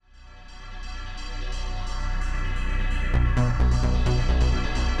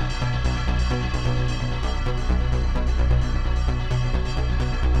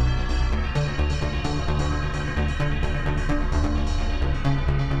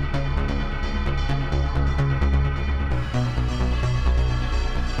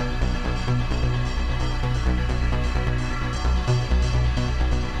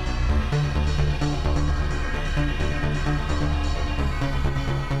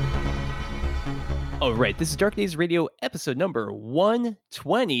All right, this is Dark Days Radio episode number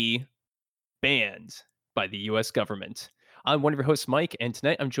 120, banned by the US government. I'm one of your hosts, Mike, and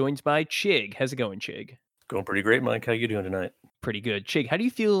tonight I'm joined by Chig. How's it going, Chig? Going pretty great, Mike. How you doing tonight? Pretty good. Chig, how do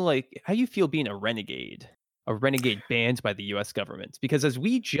you feel being a renegade? A renegade banned by the US government? Because as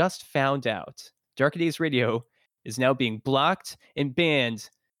we just found out, Dark Days Radio is now being blocked and banned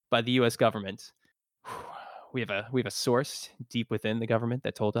by the US government. We have a source deep within the government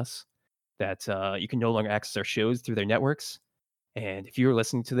that told us that you can no longer access our shows through their networks. And if you're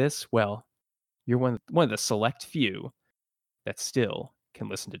listening to this, well, you're one of the select few that still can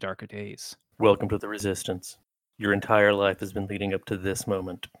listen to Darker Days. Welcome to the Resistance. Your entire life has been leading up to this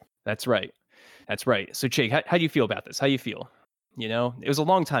moment. That's right. That's right. So, Jake, how do you feel about this? How do you feel? You know, it was a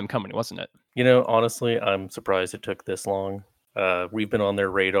long time coming, wasn't it? Honestly, I'm surprised it took this long. We've been on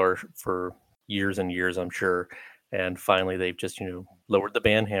their radar for years and years, I'm sure. And finally, they've just, lowered the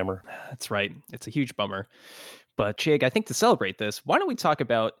ban hammer. That's right. It's a huge bummer. But, Jake, I think to celebrate this, why don't we talk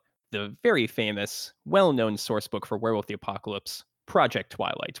about the very famous, well-known source book for Werewolf the Apocalypse, Project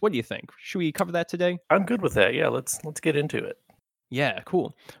Twilight? What do you think? Should we cover that today? I'm good with that. Yeah, let's get into it. Yeah,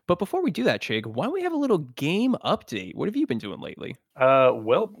 cool. But before we do that, Chig, why don't we have a little game update? What have you been doing lately?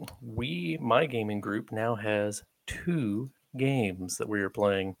 Well, my gaming group now has 2 games that we are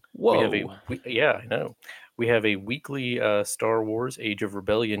playing. Whoa. Yeah, I know. We have a weekly Star Wars Age of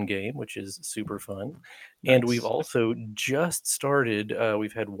Rebellion game, which is super fun. And we've Nice. also just started,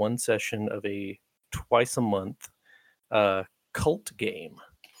 we've had one session of a twice a month cult game,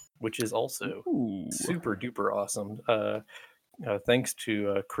 which is also Ooh. super duper awesome. Thanks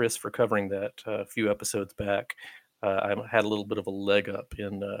to Chris for covering that a few episodes back. I had a little bit of a leg up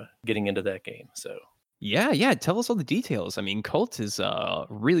in getting into that game. So Yeah. Tell us all the details. I mean, Cult is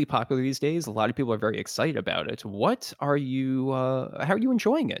really popular these days. A lot of people are very excited about it. What are you? How are you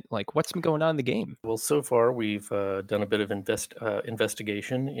enjoying it? Like, what's been going on in the game? Well, so far we've done a bit of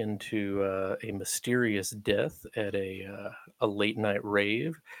investigation into a mysterious death at a late night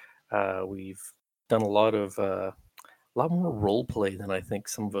rave. We've done a lot more role play than I think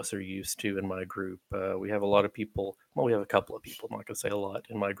some of us are used to in my group. We have a lot of people. Well, we have a couple of people. I'm not going to say a lot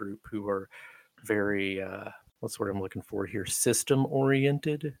in my group who are very what's the word I'm looking for here? System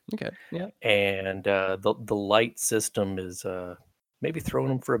oriented, Okay. Yeah. and the light system is maybe throwing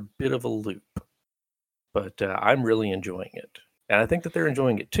them for a bit of a loop. But I'm really enjoying it, and I think that they're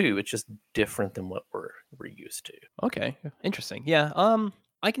enjoying it too. It's just different than what we're used to. Okay. Interesting. Yeah.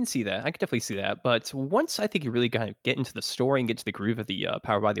 I can see that. I can definitely see that. But once I think you really kind of get into the story and get to the groove of the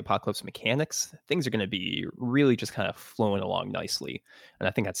Powered by the Apocalypse mechanics, things are going to be really just kind of flowing along nicely. And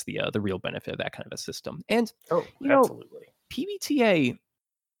I think that's the real benefit of that kind of a system. And Oh, you know, absolutely. PBTA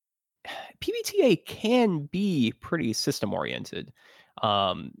PBTA can be pretty system oriented.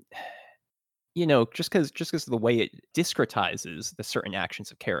 Um, just because of the way it discretizes the certain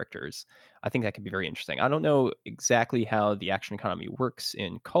actions of characters, I think that could be very interesting. I don't know exactly how the action economy works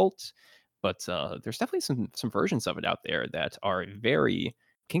in Cult, but there's definitely some versions of it out there that are very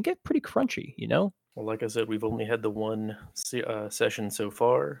can get pretty crunchy. Well, like I said, we've only had the one session so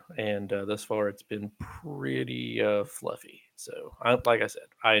far, and thus far it's been pretty fluffy. So, like I said,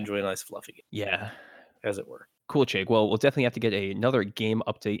 I enjoy a nice fluffy game, Yeah, as it were. cool, Jake. Well, we'll definitely have to get another game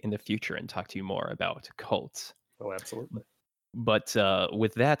update in the future and talk to you more about Cult. Oh, absolutely. But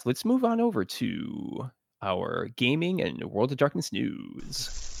with that, let's move on over to our gaming and World of Darkness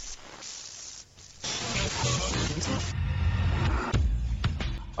news.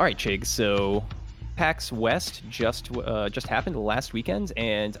 All right, Chig. So PAX West just happened last weekend,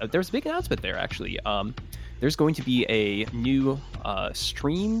 and there's a big announcement there. Actually, there's going to be a new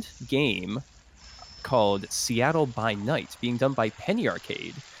streamed game called Seattle by Night, being done by Penny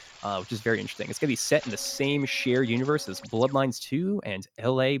Arcade, which is very interesting. It's going to be set in the same shared universe as Bloodlines 2 and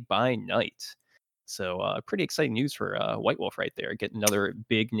LA by Night. So, pretty exciting news for White Wolf right there. Get another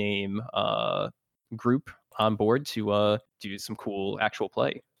big name group on board to do some cool actual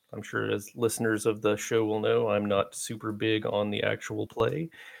play. I'm sure as listeners of the show will know, I'm not super big on the actual play.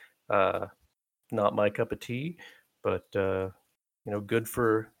 Uh, Not my cup of tea, but good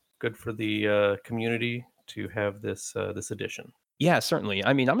for the community to have this edition. Yeah, certainly.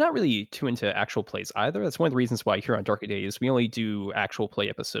 I mean, I'm not really too into actual plays either. That's one of the reasons why here on Darker Days, we only do actual play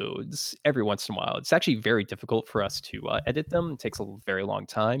episodes every once in a while. It's actually very difficult for us to edit them. It takes a very long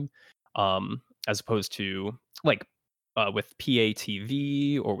time, as opposed to like with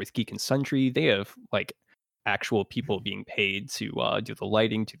PATV or with Geek and Sundry. They have like actual people being paid to do the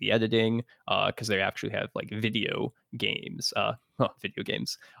lighting, to the editing, because they actually have like video games,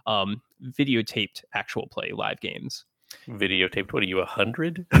 videotaped actual play live games. Videotaped. What are you,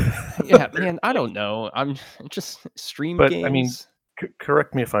 100? Yeah, man, I don't know. I'm just streamed But I mean, games.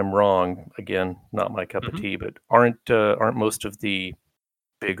 correct me if I'm wrong. Again, not my cup of Mhm. tea. But aren't most of the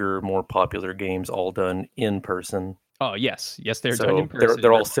bigger, more popular games all done in person? Oh, yes. Yes, they're done in So they're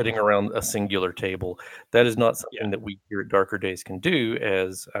person. all sitting around a singular table. That is not Yeah. something that we here at Darker Days can do,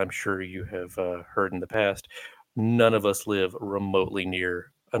 as I'm sure you have heard in the past. None of us live remotely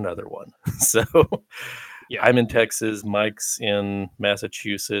near another one. So Yeah. I'm in Texas, Mike's in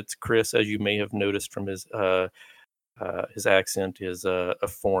Massachusetts. Chris, as you may have noticed from his accent, is a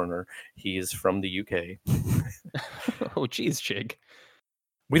foreigner. He is from the UK. Oh, geez, Chig.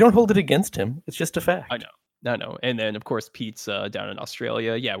 We don't hold it against him. It's just a I fact. know. I know. And then, of course, Pete's down in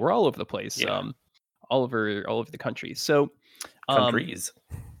Australia. Yeah, we're all over the place. Yeah, All over the country. So, um, countries.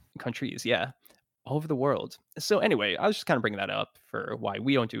 countries, yeah, all over the world. So anyway, I was just kind of bringing that up for why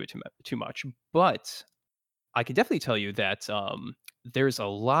we don't do it too much. But I can definitely tell you that there's a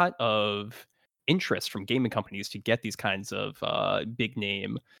lot of interest from gaming companies to get these kinds of big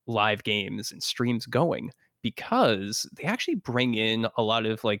name live games and streams going because they actually bring in a lot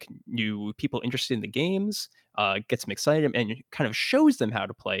of like new people interested in the games, gets them excited and kind of shows them how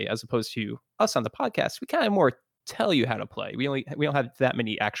to play as opposed to us on the podcast. We kind of more tell you how to play. We don't have that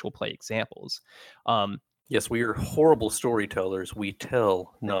many actual play examples. Um, Yes, we are horrible storytellers. We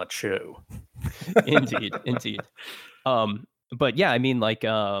tell, not show. indeed, indeed. But yeah, I mean, like,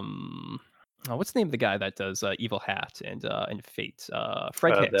 what's the name of the guy that does Evil Hat and Fate?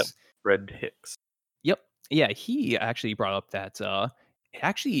 Fred That Hicks. Red Hicks. Yep. Yeah, he actually brought up that it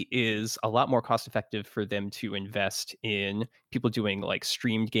actually is a lot more cost effective for them to invest in people doing like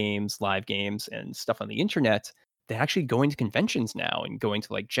streamed games, live games, and stuff on the internet than actually going to conventions now and going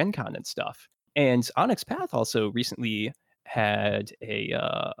to like Gen Con and stuff. And Onyx Path also recently had a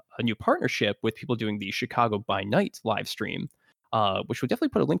new partnership with people doing the Chicago by Night live stream, which we'll definitely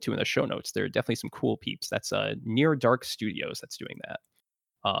put a link to in the show notes. There are definitely some cool peeps. That's Near Dark Studios that's doing that.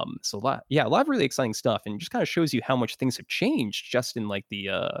 So a lot of really exciting stuff, and just kind of shows you how much things have changed just in like the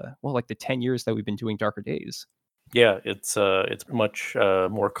like the 10 years that we've been doing Darker Days. Yeah, it's much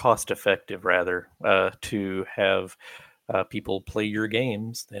more cost effective rather to have people play your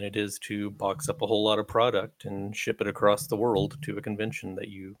games than it is to box up a whole lot of product and ship it across the world to a convention that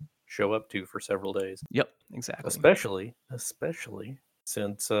you show up to for several days. Yep, exactly. Especially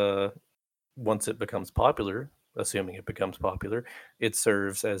since once it becomes popular, assuming it becomes popular, it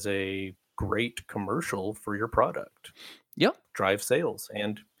serves as a great commercial for your product, Yep. drive sales.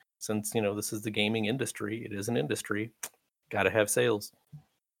 And since, this is the gaming industry, it is an industry, got to have sales.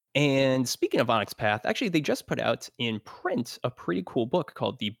 And speaking of Onyx Path, actually, they just put out in print a pretty cool book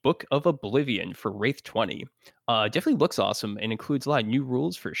called The Book of Oblivion for Wraith 20. Definitely looks awesome and includes a lot of new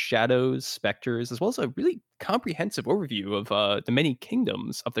rules for shadows, specters, as well as a really comprehensive overview of the many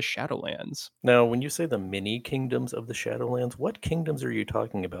kingdoms of the Shadowlands. Now, when you say the mini kingdoms of the Shadowlands, what kingdoms are you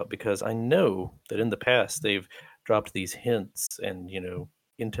talking about? Because I know that in the past they've dropped these hints and,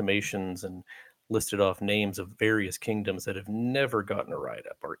 intimations and listed off names of various kingdoms that have never gotten a write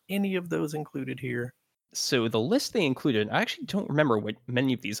up. Are any of those included here? So the list they included, I actually don't remember what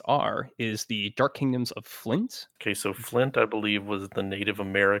many of these are, is the Dark Kingdoms of Flint. Okay, so Flint, I believe, was the Native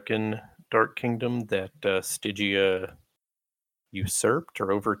American Dark Kingdom that Stygia usurped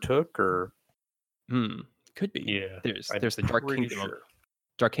or overtook, or Hmm, could be. yeah, I'm There's the pretty sure.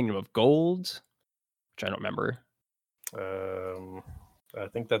 Dark Kingdom of Gold, which I don't remember. Um, I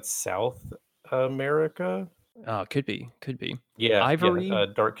think that's South America. Could be, could be. Yeah. Ivory.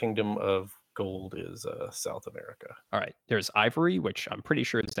 Dark Kingdom of Gold is South America. All right, there's Ivory, which I'm pretty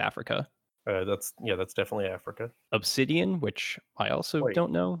sure is Africa. That's definitely Africa. Obsidian, which I also Wait,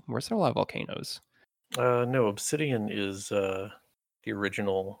 don't know. Where's there a lot of volcanoes? no, Obsidian is the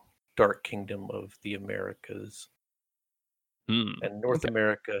original Dark Kingdom of the Americas, Hmm. and North Okay.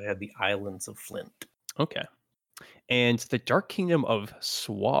 America had the islands of Flint. Okay. And the Dark Kingdom of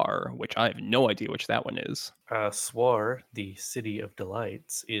Swar, which I have no idea which that one is. Swar, the City of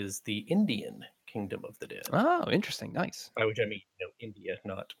Delights, is the Indian Kingdom of the Dead. Oh, interesting. Nice. By which I mean, India,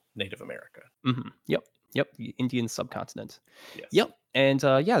 not Native America. Yep. Yep. The Indian subcontinent. Yes. Yep. And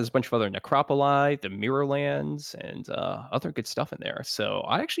yeah, there's a bunch of other necropoli, the Mirrorlands, and other good stuff in there. So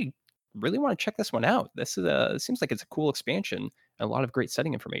I actually really want to check this one out. This is it seems like it's a cool expansion and a lot of great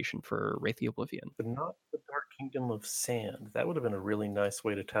setting information for Wraith the Oblivion. But not the Dark Kingdom of Sand. That would have been a really nice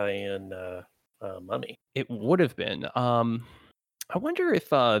way to tie in Mummy. It would have been. I wonder if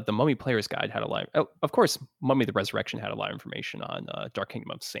the Mummy Player's Guide had a lot. Oh, of course, Mummy the Resurrection had a lot of information on Dark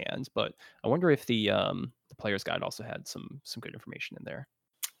Kingdom of Sand, but I wonder if the Player's Guide also had some good information in there.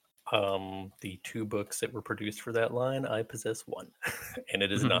 The two books that were produced for that line, I possess one, and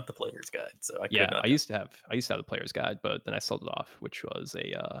it is Mhm. not the player's guide, so I could Yeah, not. I used to have the player's guide, but then I sold it off, which was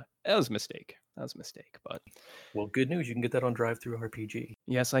that was a mistake. That was a mistake, but Well, good news, you can get that on Drive Through RPG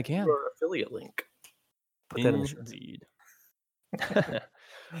yes, I through can. our affiliate link. Put that in the show notes. Indeed.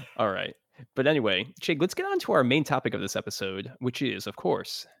 All right. But anyway, Jake, let's get on to our main topic of this episode, which is, of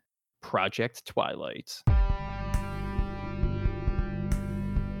course, Project Twilight.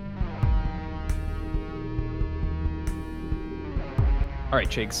 All right,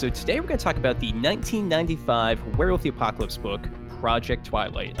 Jake. So today we're going to talk about the 1995 Werewolf the Apocalypse book, Project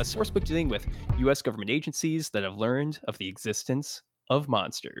Twilight, a source book dealing with U.S. government agencies that have learned of the existence of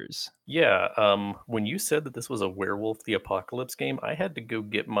monsters. Yeah, when you said that this was a Werewolf the Apocalypse game, I had to go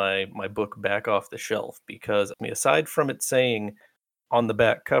get my book back off the shelf because, I mean, aside from it saying on the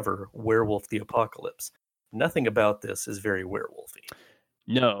back cover, Werewolf the Apocalypse, nothing about this is very werewolfy.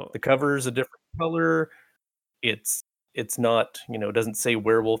 No. The cover is a different color. It's it's not, it doesn't say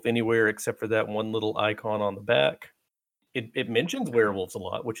werewolf anywhere except for that one little icon on the back. It mentions werewolves a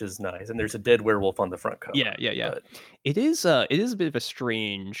lot, which is nice, and there's a dead werewolf on the front Yeah, cover. yeah, yeah. But It is a bit of a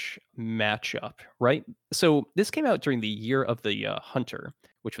strange matchup, right? So this came out during the year of the Hunter,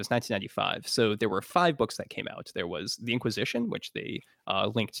 which was 1995. So there were 5 books that came out. There was The Inquisition, which they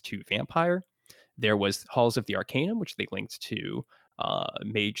linked to Vampire. There was Halls of the Arcanum, which they linked to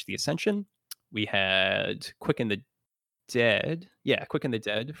Mage the Ascension. We had Quick and the Dead. Yeah, Quick and the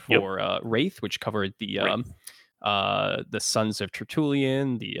Dead yep, for Wraith, which covered Wraith. the Sons of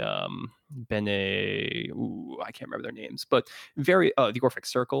Tertullian, the Bene. Ooh, I can't remember their names, but the Orphic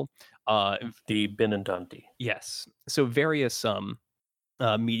Circle. The Benandanti. Yes, so various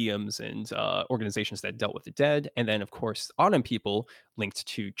mediums and organizations that dealt with the dead, and then of course Autumn People linked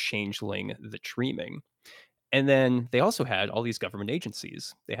to Changeling the Dreaming. And then they also had all these government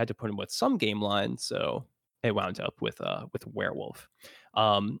agencies. They had to put them with some game line, so they wound up with Werewolf.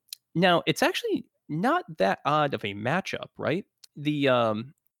 Um, Now it's actually not that odd of a matchup, right? The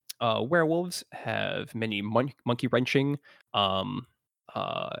werewolves have many monkey wrenching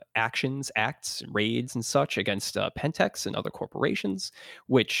acts, raids, and such against Pentex and other corporations,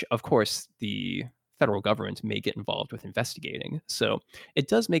 which of course the federal government may get involved with investigating. So it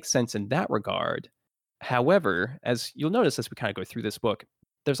does make sense in that regard. However, as you'll notice as we kind of go through this book,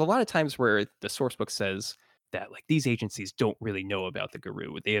 there's a lot of times where the source book says that like these agencies don't really know about the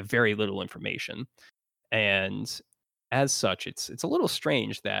Guru. They have very little information. And as such, it's a little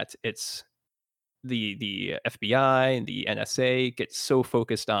strange that it's the FBI and the NSA get so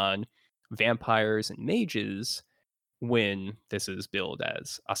focused on vampires and mages when this is billed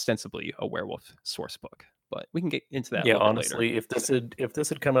as ostensibly a werewolf source book. But we can get into that a Yeah, little bit later. honestly, if this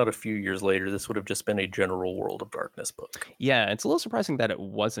had come out a few years later, this would have just been a general World of Darkness book. Yeah, it's a little surprising that it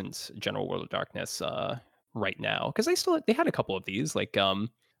wasn't General World of Darkness right now because they had a couple of these like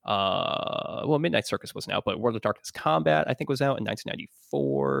well, Midnight Circus wasn't out, but World of Darkness Combat I think was out in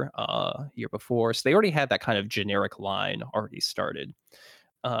 1994, year before. So they already had that kind of generic line already started.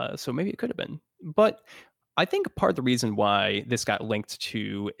 So maybe it could have been. But I think part of the reason why this got linked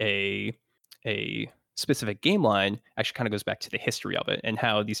to a specific game line actually kind of goes back to the history of it and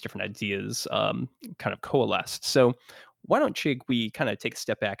how these different ideas kind of coalesced. So why don't we kind of take a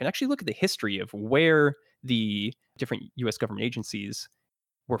step back and actually look at the history of where the different U.S. government agencies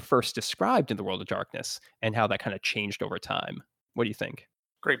were first described in the World of Darkness and how that kind of changed over time. What do you think?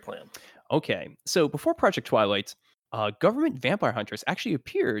 Great plan. Okay, so before Project Twilight, government vampire hunters actually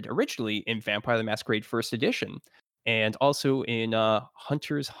appeared originally in Vampire the Masquerade First Edition and also in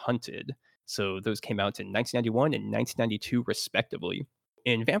Hunters Hunted. So those came out in 1991 and 1992, respectively.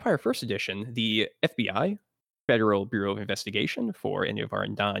 In Vampire First Edition, the FBI, Federal Bureau of Investigation, for any of our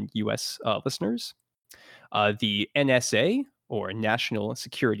non US listeners, the NSA, or National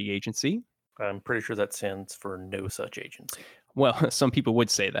Security Agency. I'm pretty sure that stands for no such agency. Well, some people would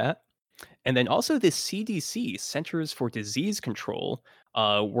say that. And then also the CDC, Centers for Disease Control,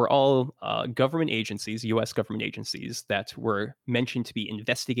 were all government agencies, U.S. government agencies, that were mentioned to be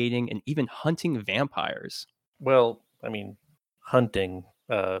investigating and even hunting vampires. Well, I mean, hunting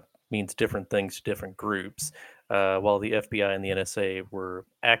means different things to different groups. While the FBI and the NSA were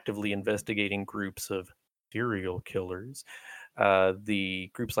actively investigating groups of serial killers, the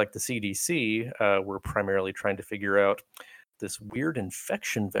groups like the CDC were primarily trying to figure out this weird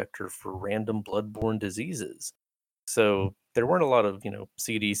infection vector for random bloodborne diseases. So there weren't a lot of,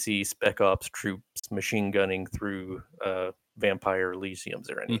 CDC spec ops troops machine gunning through vampire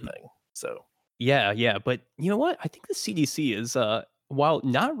elysiums or Mhm. anything. So Yeah, yeah. But you know what? I think the CDC is, while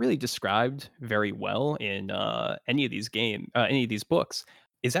not really described very well in any of these books,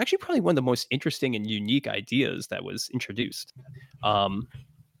 is actually probably one of the most interesting and unique ideas that was introduced. Um,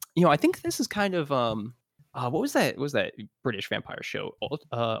 I think this is kind of what was that? What was that British vampire show?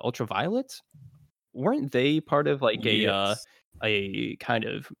 Ultraviolet? Weren't they part of like Yes. a kind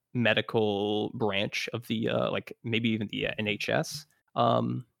of medical branch of the like maybe even the NHS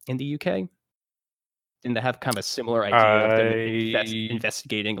in the UK? Didn't they have kind of a similar idea of them I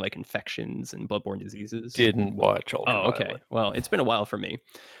investigating like infections and bloodborne diseases? didn't watch Oh, okay. Ultraviolet. Well, it's been a while for me.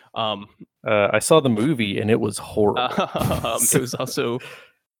 Um, I saw the movie and it was horrible. it was also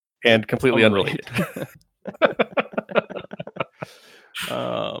and completely unrelated.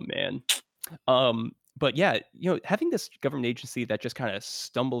 Oh man. But yeah, having this government agency that just kind of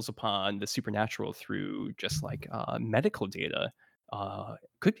stumbles upon the supernatural through just like medical data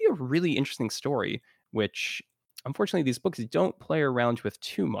could be a really interesting story, which unfortunately these books don't play around with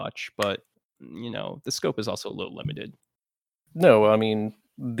too much, but the scope is also a little limited. No, I mean,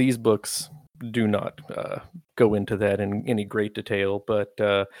 these books do not go into that in any great detail, but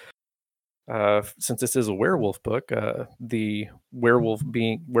since this is a werewolf book, the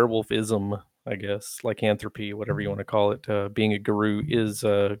werewolfism, I guess, lycanthropy, whatever you want to call it, being a guru is,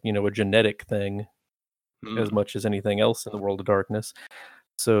 a genetic thing as Mm, much as anything else in the world of darkness.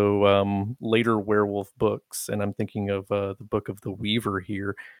 So later werewolf books, and I'm thinking of the Book of the Weaver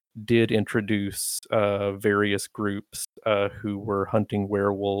here, did introduce various groups who were hunting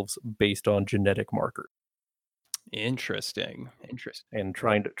werewolves based on genetic markers interesting. Interesting. and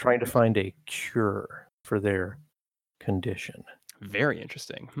trying to find a cure for their condition. Very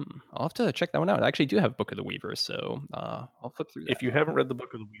interesting. I'll have to check that one out. I actually do have Book of the Weaver, so I'll flip through that. If you haven't read the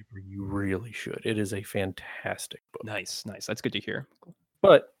Book of the Weaver, you really should. It is a fantastic book. Nice, nice. That's good to hear. Cool.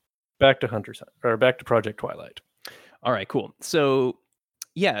 But back to back to Project Twilight. All right, cool. So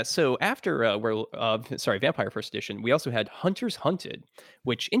yeah, so after Vampire First Edition, we also had Hunters Hunted,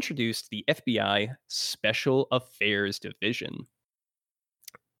 which introduced the FBI Special Affairs Division.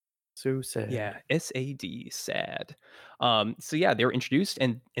 So sad. Yeah, SAD, sad. So yeah, they were introduced,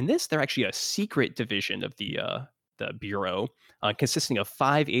 and in this, they're actually a secret division of the bureau, consisting of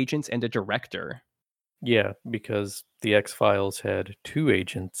 5 agents and a director. Yeah, because the X-Files had 2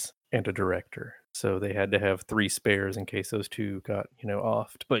 agents and a director, so they had to have 3 spares in case those 2 got,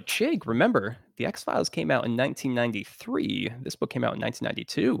 offed. But Chig, remember, the X Files came out in 1993. This book came out in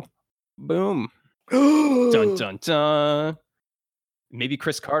 1992. Boom. Dun dun dun. Maybe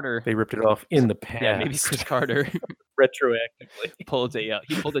Chris Carter. They ripped it off in the past. Yeah, maybe Chris Carter retroactively. pulled a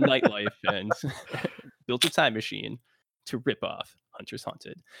nightlife and built a time machine to rip off Hunters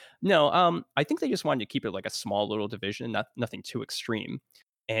Haunted. No, I think they just wanted to keep it like a small little division, nothing too extreme.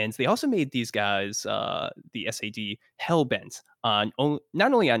 And they also made these guys, the SAD, hell-bent on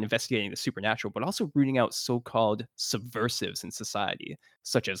not only on investigating the supernatural, but also rooting out so-called subversives in society,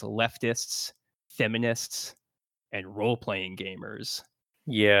 such as leftists, feminists, and role-playing gamers.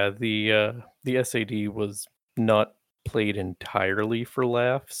 Yeah, the SAD was not played entirely for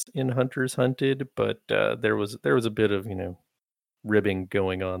laughs in Hunters Hunted, but there was a bit of, ribbing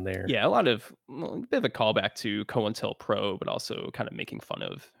going on there. Yeah, a bit of a callback to COINTELPRO, but also kind of making fun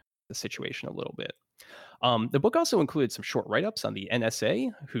of the situation a little bit. The book also included some short write-ups on the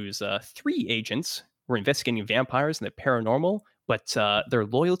NSA, whose 3 agents were investigating vampires and the paranormal, but their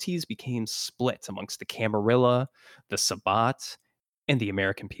loyalties became split amongst the Camarilla, the Sabbat, and the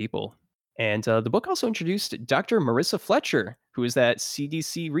American people. And the book also introduced Dr. Marissa Fletcher, who is that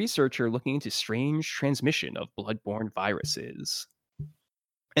CDC researcher looking into strange transmission of bloodborne viruses.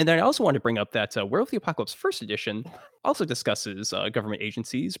 And then I also want to bring up that Werewolf the Apocalypse First Edition also discusses government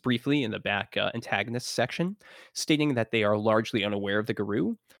agencies briefly in the back antagonist section, stating that they are largely unaware of the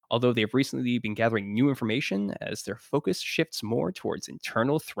Garou, although they have recently been gathering new information as their focus shifts more towards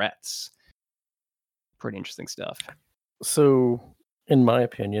internal threats. Pretty interesting stuff. So, in my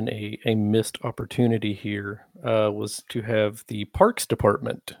opinion, a missed opportunity here was to have the Parks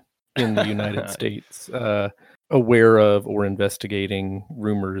Department in the United States aware of or investigating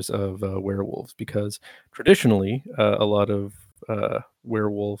rumors of werewolves, because traditionally a lot of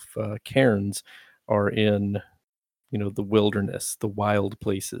werewolf cairns are in the wilderness, the wild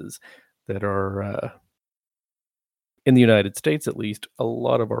places that are in the United States. At least a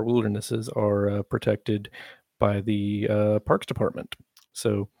lot of our wildernesses are protected by the Parks Department.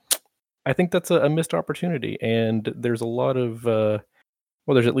 So I think that's a missed opportunity, and there's a lot of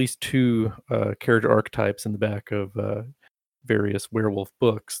there's at least 2 character archetypes in the back of various werewolf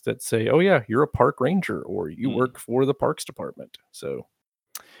books that say, "Oh yeah, you're a park ranger or you work for the Parks Department." So,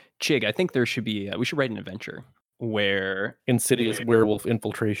 Chig, I think there should be we should write an adventure where Insidious werewolf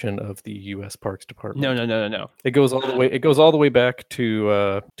infiltration of the U.S. Parks Department. no. It goes all the way. It goes all the way back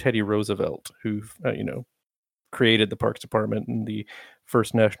to Teddy Roosevelt, who created the Parks Department and the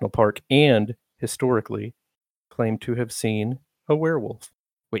first national park, and historically claimed to have seen a werewolf.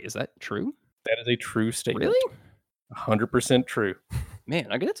 Wait, is that true? That is a true statement. Really? 100% true. Man,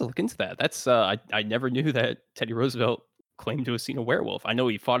 I'm gonna have to look into that. That's I never knew that Teddy Roosevelt claimed to have seen a werewolf. I know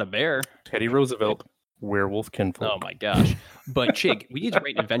he fought a bear. Teddy Roosevelt, werewolf kinfolk. Oh my gosh. But Chig, we need to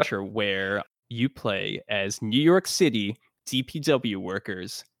write an adventure where you play as New York City DPW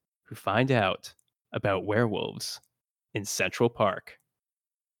workers who find out about werewolves in Central Park.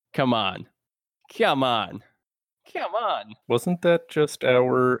 Come on. Come on. Come on. Wasn't that just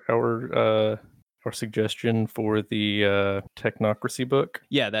our suggestion for the Technocracy book?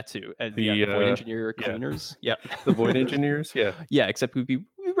 Yeah, that too. The Void Engineer Cleaners. Yeah. The Void Engineers, yeah. Yeah, except we'd be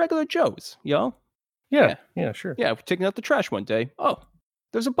regular Joes, you know? Yeah, sure. Yeah, we're taking out the trash one day. Oh,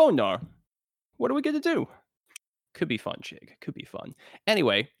 there's a bone gnar. What are we gonna do? Could be fun, Chig. Could be fun.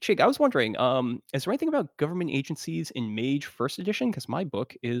 Anyway, Chig, I was wondering, is there anything about government agencies in Mage First Edition? Because my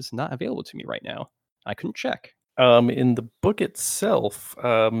book is not available to me right now. I couldn't check. In the book itself,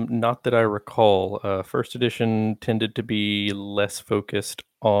 not that I recall. First edition tended to be less focused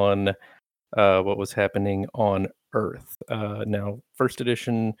on what was happening on Earth. Now, first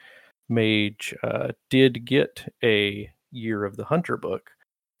edition Mage did get a Year of the Hunter book.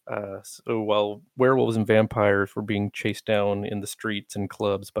 So while werewolves and vampires were being chased down in the streets and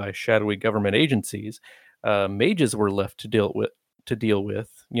clubs by shadowy government agencies, mages were left to deal with.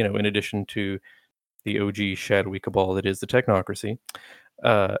 In addition to the OG shadowy cabal that is the Technocracy,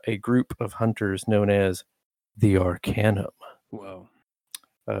 a group of hunters known as the Arcanum. Whoa.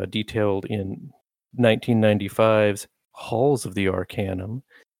 Detailed in 1995's Halls of the Arcanum.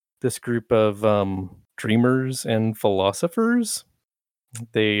 This group of dreamers and philosophers,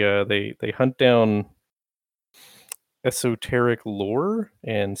 they hunt down esoteric lore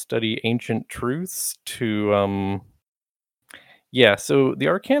and study ancient truths to so the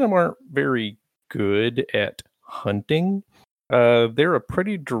Arcanum aren't very good at hunting. They're a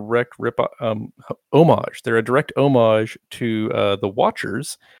pretty direct homage. They're a direct homage to the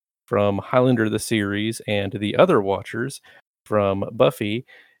Watchers from Highlander the series and the other Watchers from Buffy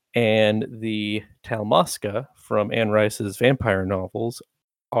and the Talmasca from Anne Rice's vampire novels,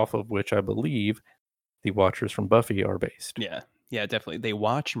 off of which I believe the Watchers from Buffy are based. Yeah, definitely. They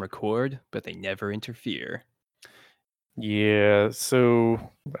watch and record, but they never interfere. Yeah, so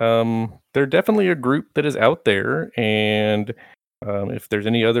they're definitely a group that is out there, and if there's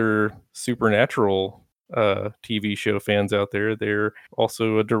any other supernatural TV show fans out there, they're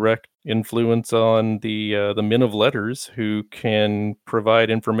also a direct influence on the Men of Letters, who can provide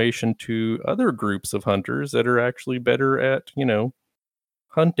information to other groups of hunters that are actually better at,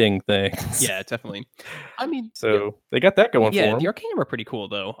 hunting things. Yeah, definitely. I mean, so they got that going for them. The Arcanum are pretty cool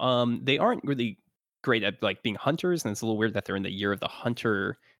though. They aren't really great at like being hunters, and it's a little weird that they're in the Year of the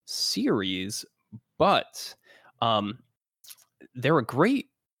Hunter series, but they're a great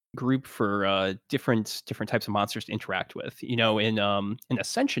group for different types of monsters to interact with. In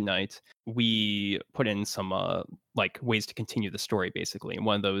Ascension Night, we put in some like ways to continue the story basically, and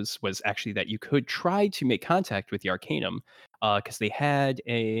one of those was actually that you could try to make contact with the Arcanum because they had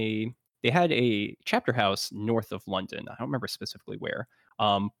a chapter house north of London. I don't remember specifically where.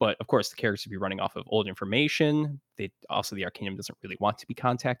 But of course, the characters would be running off of old information. The Arcanum doesn't really want to be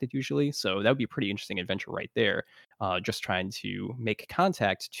contacted usually, so that would be a pretty interesting adventure right there. Just trying to make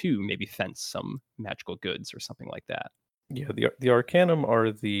contact to maybe fence some magical goods or something like that. Yeah, the Arcanum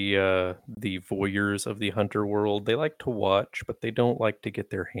are the voyeurs of the hunter world. They like to watch, but they don't like to get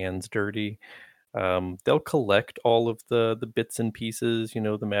their hands dirty. They'll collect all of the bits and pieces,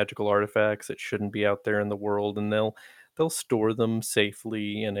 the magical artifacts that shouldn't be out there in the world, and they'll store them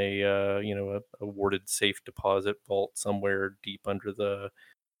safely in a warded safe deposit vault somewhere deep under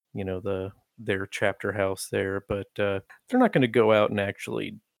their chapter house there. But they're not going to go out and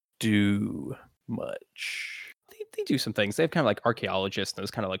actually do much. They do some things. They have kind of like archaeologists and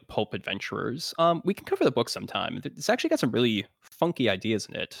those kind of like pulp adventurers. We can cover the book sometime. It's actually got some really funky ideas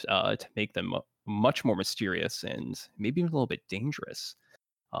in it to make them much more mysterious and maybe even a little bit dangerous.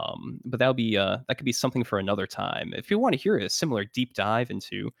 But that could be something for another time. If you want to hear a similar deep dive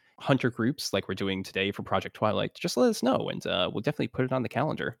into hunter groups like we're doing today for Project Twilight, just let us know, and we'll definitely put it on the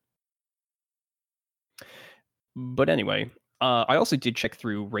calendar. But anyway, I also did check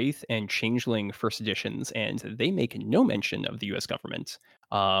through Wraith and Changeling first editions, and they make no mention of the U.S. government,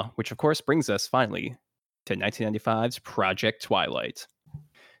 which of course brings us finally to 1995's Project Twilight.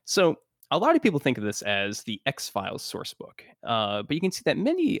 So a lot of people think of this as the X Files source book, but you can see that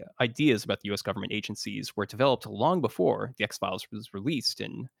many ideas about the US government agencies were developed long before the X Files was released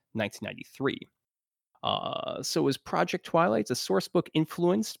in 1993. So, was Project Twilight a source book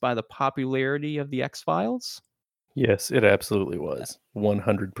influenced by the popularity of the X Files? Yes, it absolutely was. I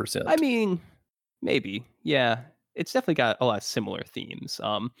 100%. mean, maybe. Yeah. It's definitely got a lot of similar themes.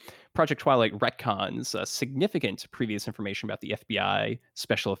 Project Twilight retcons significant previous information about the FBI,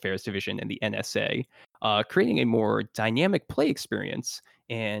 Special Affairs Division, and the NSA, creating a more dynamic play experience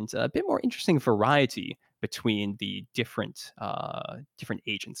and a bit more interesting variety between the different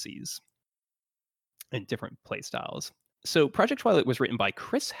agencies and different play styles. So, Project Twilight was written by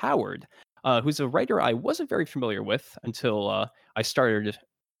Chris Howard, who's a writer I wasn't very familiar with until I started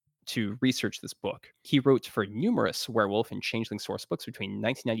to research this book. He wrote for numerous werewolf and changeling source books between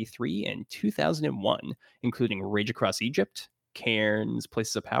 1993 and 2001, including Rage Across Egypt, Cairns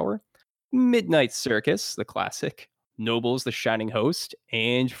Places of Power, Midnight Circus, the classic, Nobles, the Shining Host,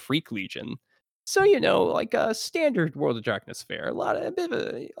 and Freak Legion. So, like a standard World of Darkness fare, a bit of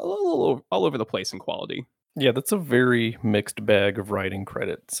a little all over the place in quality. Yeah, that's a very mixed bag of writing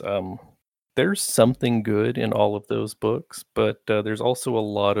credits. There's something good in all of those books, but there's also a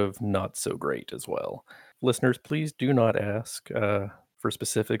lot of not so great as well. Listeners, please do not ask for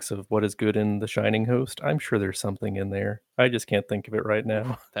specifics of what is good in The Shining Host. I'm sure there's something in there. I just can't think of it right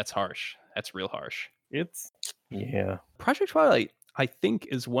now. That's harsh. That's real harsh. It's, yeah. Project Twilight, I think,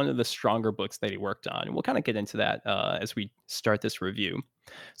 is one of the stronger books that he worked on, and we'll kind of get into that as we start this review.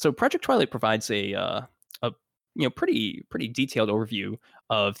 So, Project Twilight provides a pretty detailed overview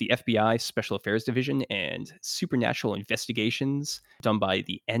of the FBI Special Affairs Division and supernatural investigations done by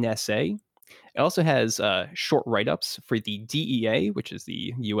the NSA. It also has short write ups for the DEA, which is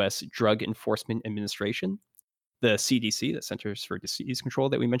the U.S. Drug Enforcement Administration, the CDC, the Centers for Disease Control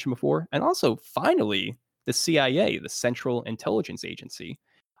that we mentioned before, and also finally the CIA, the Central Intelligence Agency,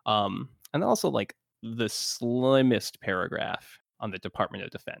 and also like the slimmest paragraph on the Department of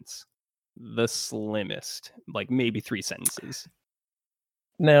Defense, the slimmest, like maybe 3 sentences.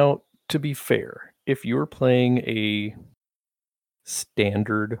 Now, to be fair, if you're playing a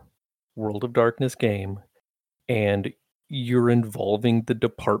standard World of Darkness game and you're involving the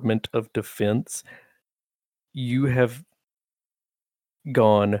Department of Defense, you have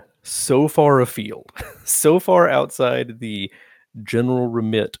gone so far afield, so far outside the general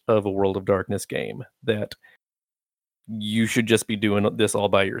remit of a World of Darkness game that you should just be doing this all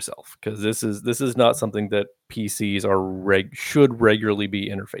by yourself, because this is not something that PCs should regularly be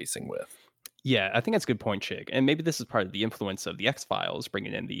interfacing with. Yeah, I think that's a good point, Chig. And maybe this is part of the influence of the X Files,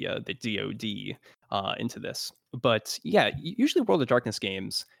 bringing in the DoD into this. But yeah, usually World of Darkness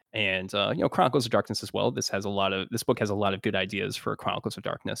games and Chronicles of Darkness as well. This book has a lot of good ideas for Chronicles of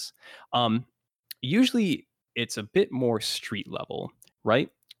Darkness. Um, Usually it's a bit more street level, right?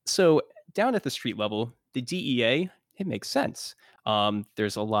 So down at the street level, the DEA, it makes sense.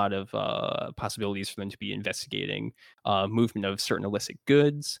 There's a lot of possibilities for them to be investigating movement of certain illicit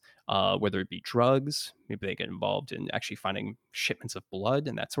goods, whether it be drugs. Maybe they get involved in actually finding shipments of blood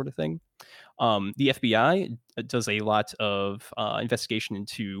and that sort of thing. The FBI does a lot of investigation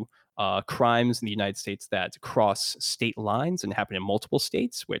into crimes in the United States that cross state lines and happen in multiple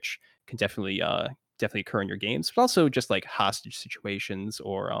states, which can definitely occur in your games, but also just like hostage situations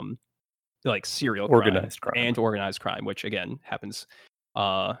or like serial crime Organized crime. and organized crime, which again happens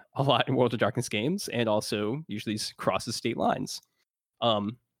a lot in World of Darkness games, and also usually crosses state lines.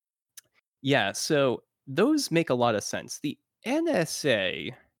 Um, yeah, so those make a lot of sense. The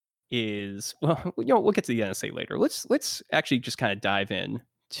NSA is well, we'll get to the NSA later. Let's actually just kind of dive in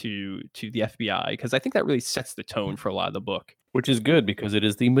to the FBI because I think that really sets the tone for a lot of the book. Which is good because it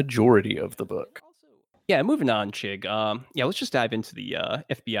is the majority of the book. Yeah, moving on, Chig. Yeah, let's just dive into the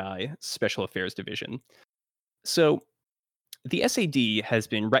FBI Special Affairs Division. So, the SAD has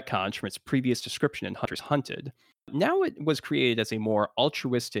been retconned from its previous description in Hunters Hunted. Now it was created as a more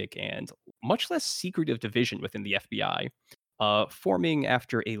altruistic and much less secretive division within the FBI, forming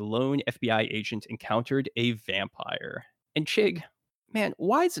after a lone FBI agent encountered a vampire. And Chig, man,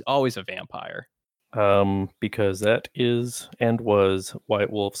 why is it always a vampire? Because that is and was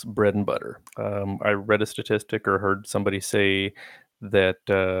White Wolf's bread and butter. I read a statistic or heard somebody say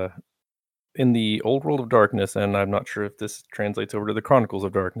that in the old World of Darkness, and I'm not sure if this translates over to the Chronicles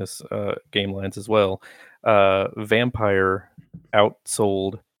of Darkness game lines as well, Vampire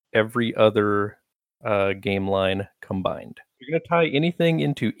outsold every other game line combined. If you're going to tie anything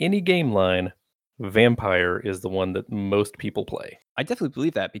into any game line, Vampire is the one that most people play. I definitely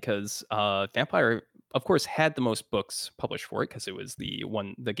believe that because Vampire of course, had the most books published for it because it was the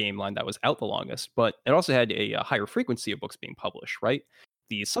game line that was out the longest, but it also had a higher frequency of books being published, right?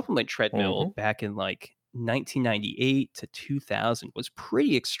 The supplement treadmill Hmm. back in like 1998 to 2000 was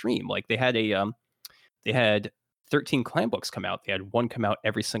pretty extreme. Like they had 13 clan books come out. They had one come out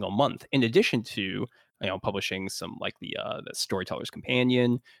every single month, in addition to publishing some like the Storyteller's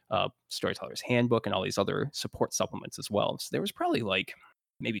Companion, Storyteller's Handbook, and all these other support supplements as well. So there was probably like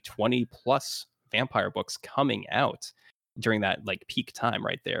maybe 20 plus vampire books coming out during that like peak time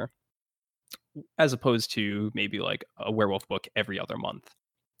right there, as opposed to maybe like a werewolf book every other month.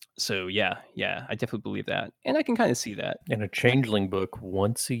 So yeah, I definitely believe that, and I can kind of see that. And a changeling book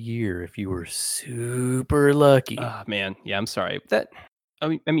once a year if you were super lucky. Ah, man, yeah, I'm sorry. I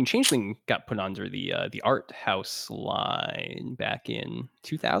mean, Changeling got put under the Art House line back in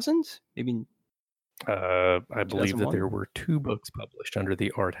 2000, maybe I believe that 2001. there were 2 books published under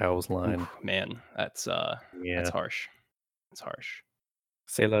the Art House Ooh, line. man, that's Yeah, harsh. That's harsh.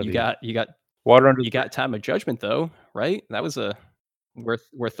 c'est la You vie. got you got Water Under the you Bridge. got Time of Judgment though, right? That was a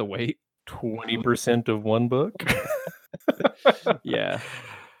worth the wait. 20% of one book? Yeah.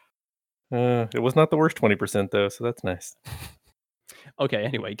 It was not the worst 20% though, so that's nice. Okay,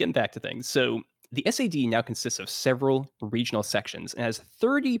 anyway, getting back to things. So the SAD now consists of several regional sections and has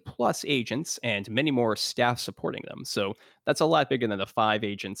 30 plus agents and many more staff supporting them. So that's a lot bigger than the 5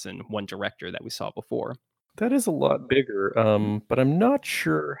 agents and 1 director that we saw before. That is a lot bigger, but I'm not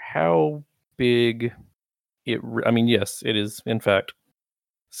sure how big I mean, yes, it is, in fact,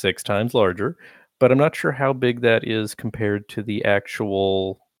 6 times larger, but I'm not sure how big that is compared to the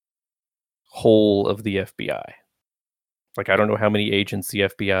actual whole of the FBI. Like, I don't know how many agents the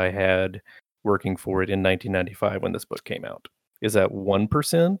FBI had working for it in 1995 when this book came out. Is that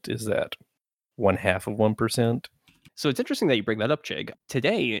 1%? Is that 1/2 of 1%? So it's interesting that you bring that up, Jig.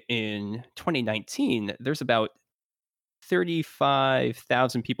 Today in 2019, there's about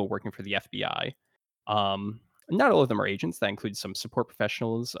 35,000 people working for the FBI. Not all of them are agents. That includes some support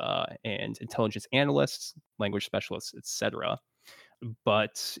professionals and intelligence analysts, language specialists, etc.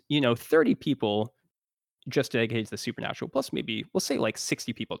 But 30 people just dedicated to the supernatural, plus maybe we'll say like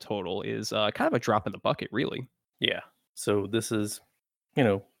 60 people total, is kind of a drop in the bucket, really. Yeah. So this is,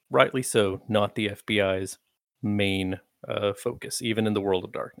 rightly so, not the FBI's main focus, even in the world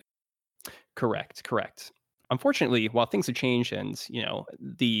of darkness. Correct. Unfortunately, while things have changed and,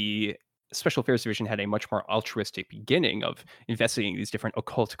 the Special Affairs Division had a much more altruistic beginning of investigating these different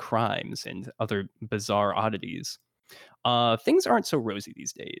occult crimes and other bizarre oddities, things aren't so rosy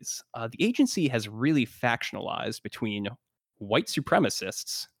these days. The agency has really factionalized between white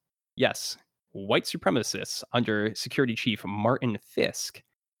supremacists, yes, white supremacists under Security Chief Martin Fisk,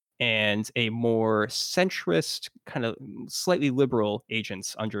 and a more centrist, kind of slightly liberal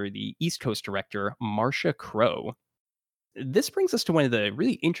agents under the East Coast director, Marcia Crow. This brings us to one of the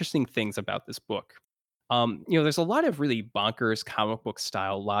really interesting things about this book. There's a lot of really bonkers comic book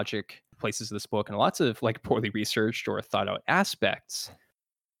style logic places in this book, and lots of like poorly researched or thought out aspects.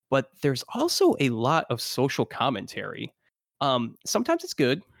 But there's also a lot of social commentary. Sometimes it's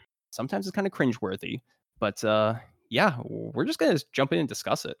good, sometimes it's kind of cringeworthy. But yeah, we're just gonna jump in and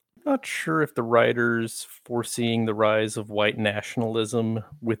discuss it. Not sure if the writers foreseeing the rise of white nationalism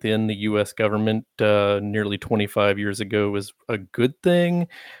within the US government nearly 25 years ago was a good thing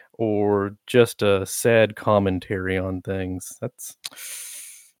or just a sad commentary on things. That's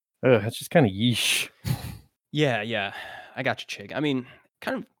just kind of yeesh. Yeah, I got you, Chig. I mean,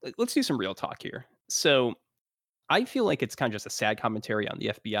 kind of. Let's do some real talk here. So, I feel like it's kind of just a sad commentary on the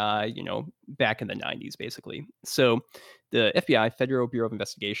FBI, back in the 90s, basically. So, the FBI, Federal Bureau of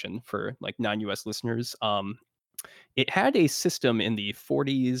Investigation, for like non-US listeners, it had a system in the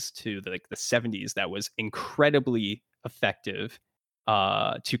 40s to the 70s that was incredibly effective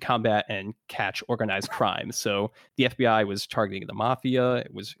to combat and catch organized crime. So the FBI was targeting the mafia.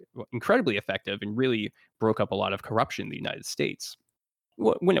 It was incredibly effective and really broke up a lot of corruption in the United States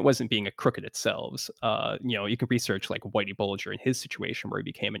when it wasn't being a crooked itself. You can research like Whitey Bulger and his situation where he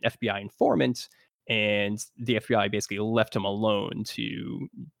became an FBI informant, and the FBI basically left him alone to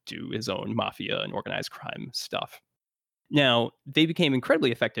do his own mafia and organized crime stuff. Now, they became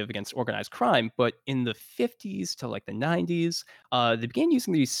incredibly effective against organized crime, but in the 50s to like the 90s, they began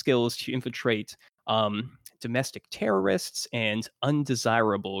using these skills to infiltrate domestic terrorists and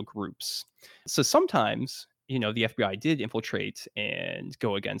undesirable groups. So sometimes, the FBI did infiltrate and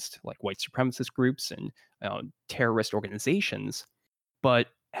go against like white supremacist groups and terrorist organizations, but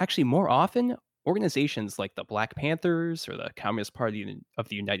actually, more often, organizations like the Black Panthers or the Communist Party of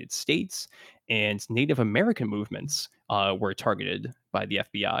the United States and Native American movements were targeted by the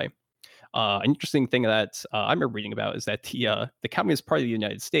FBI. An interesting thing that I remember reading about is that the Communist Party of the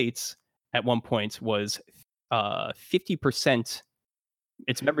United States at one point was 50%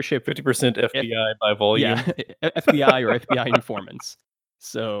 its membership. 50% F- FBI by yeah, volume. FBI or FBI informants.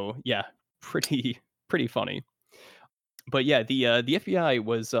 So yeah, pretty funny. But yeah, the FBI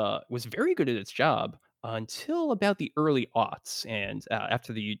was very good at its job until about the early aughts, and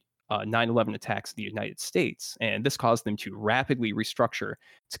after the 9/11 attacks in the United States, and this caused them to rapidly restructure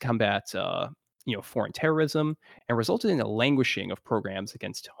to combat foreign terrorism, and resulted in a languishing of programs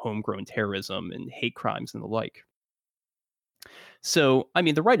against homegrown terrorism and hate crimes and the like. So, I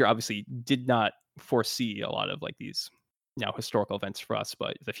mean, the writer obviously did not foresee a lot of like these now historical events for us,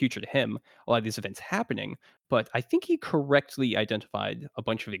 but the future to him, a lot of these events happening. But I think he correctly identified a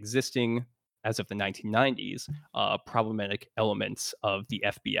bunch of existing, as of the 1990s, problematic elements of the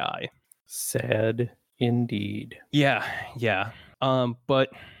FBI. Sad indeed. Yeah, yeah. But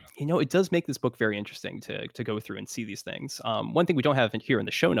it does make this book very interesting to go through and see these things. One thing we don't have in here in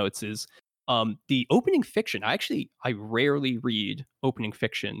the show notes is the opening fiction. I rarely read opening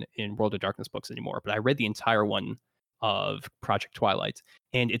fiction in World of Darkness books anymore, but I read the entire one of Project Twilight,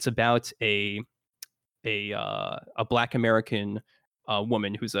 and it's about a Black American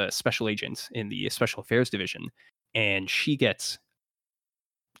woman who's a special agent in the Special Affairs Division, and she gets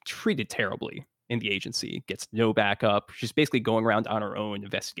treated terribly in the agency, gets no backup. She's basically going around on her own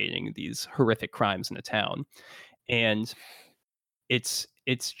investigating these horrific crimes in the town. And it's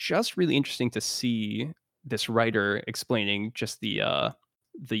just really interesting to see this writer explaining just the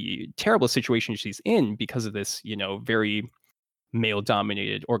terrible situation she's in because of this, very male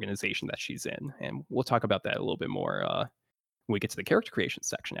dominated organization that she's in. And we'll talk about that a little bit more when we get to the character creation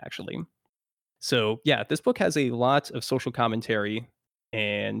section, actually. So yeah, this book has a lot of social commentary,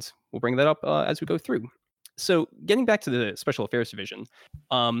 and we'll bring that up as we go through. So getting back to the Special Affairs Division,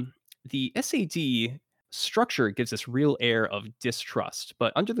 the SAD structure gives this real air of distrust,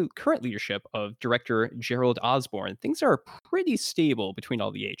 but under the current leadership of director Gerald Osborne, things are pretty stable between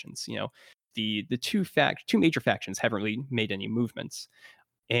all the agents. The two major factions haven't really made any movements,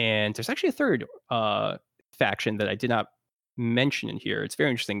 and there's actually a third faction that I did not mention in here. It's very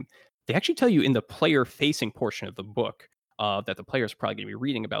interesting. They actually tell you in the player facing portion of the book that the players are probably going to be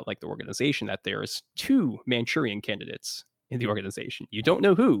reading about, like the organization, that there's two Manchurian candidates in the organization. You don't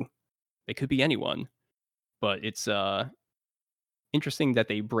know who. They could be anyone, but it's interesting that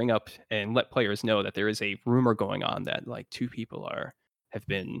they bring up and let players know that there is a rumor going on that like two people have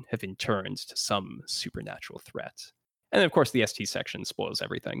been turned to some supernatural threat. And then, of course, the ST section spoils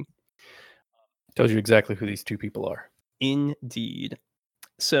everything. Tells you exactly who these two people are. Indeed.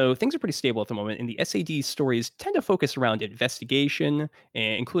 So things are pretty stable at the moment, and the SAD stories tend to focus around investigation,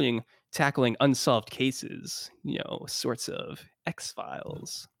 including tackling unsolved cases, sorts of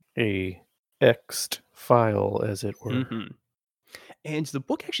X-Files. A X'd file, as it were. Mm-hmm. And the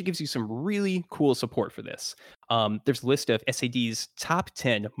book actually gives you some really cool support for this. There's a list of SAD's top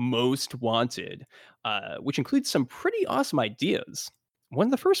 10 most wanted, which includes some pretty awesome ideas. One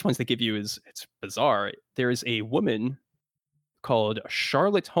of the first ones they give you it's bizarre. There is a woman called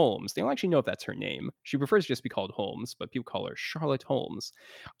Charlotte Holmes. They don't actually know if that's her name. She prefers to just be called Holmes, but people call her Charlotte Holmes.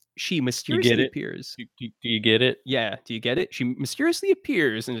 She You get mysteriously it? appears. Do you get it? Yeah, do you get it? She mysteriously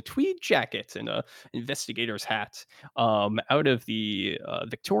appears in a tweed jacket and a investigator's hat, out of the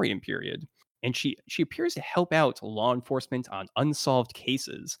Victorian period, and she appears to help out law enforcement on unsolved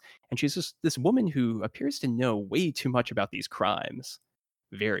cases. And she's just this woman who appears to know way too much about these crimes.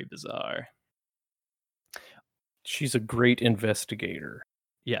 Very bizarre. She's a great investigator.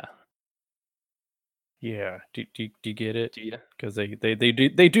 Yeah. Yeah. Do you get it? Do you? Because they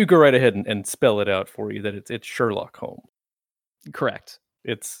do go right ahead and spell it out for you that it's Sherlock Holmes. Correct.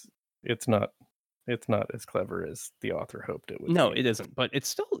 It's not as clever as the author hoped it would. No, be. it isn't. But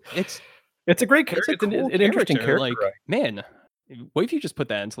it's It's a great it's character. a cool It's an interesting character. Like, right? man, what if you just put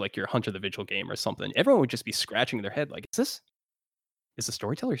that into like your Hunter the Vigil game or something? Everyone would just be scratching their head like, is the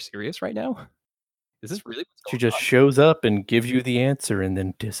storyteller serious right now? Is this really what's She going just shows up and gives you the answer and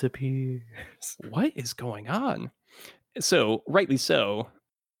then disappears. on? What is going on? So, rightly so,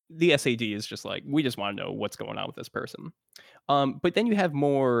 the SAD is just like, we just want to know what's going on with this person. But then you have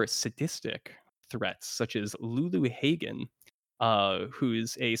more sadistic threats, such as Lulu Hagen, who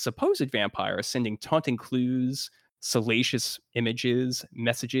is a supposed vampire sending taunting clues, salacious images,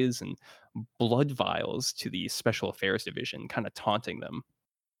 messages, and blood vials to the Special Affairs Division, kind of taunting them.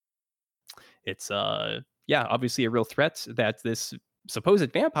 It's obviously a real threat that this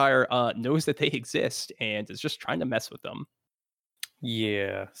supposed vampire knows that they exist and is just trying to mess with them.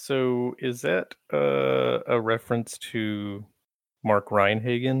 Yeah. So is that a reference to Mark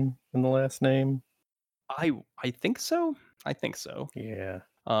Reinhagen in the last name. I think so. I think so. Yeah,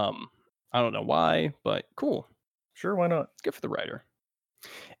 Um, I don't know why, but cool. sure, why not? Good for the writer.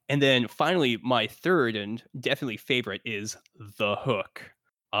 And then finally, my third and definitely favorite is The Hook.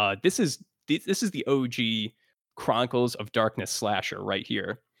 This is the OG Chronicles of Darkness slasher right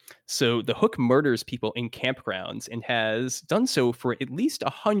here. So the Hook murders people in campgrounds and has done so for at least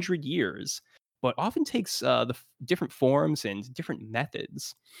 100 years, but often takes different forms and different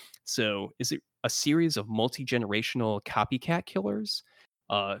methods. So is it a series of multi generational copycat killers?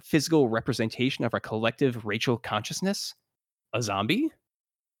 Physical representation of our collective Rachel consciousness? A zombie?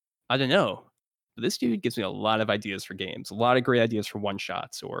 I don't know. But this dude gives me a lot of ideas for games, a lot of great ideas for one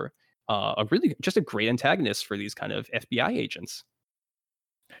shots, or a really just a great antagonist for these kind of FBI agents.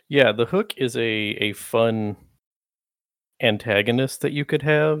 Yeah, the Hook is a fun antagonist that you could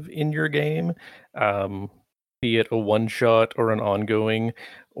have in your game, um, be it a one shot or an ongoing,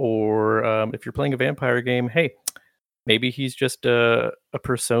 or if you're playing a vampire game, hey, maybe he's just a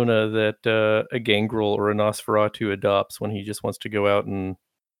persona that a gangrel or a Nosferatu adopts when he just wants to go out and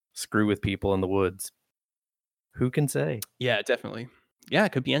screw with people in the woods. Who can say? Yeah, definitely. Yeah,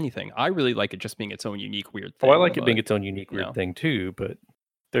 it could be anything. I really like it just being its own unique, weird Oh, I thing. like it being But its own unique you weird know, thing too, but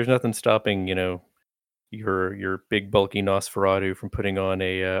there's nothing stopping, your big bulky Nosferatu from putting on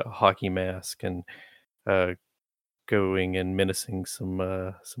a hockey mask and uh, going and menacing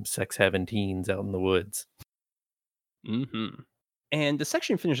some sex having teens out in the woods. hmm And the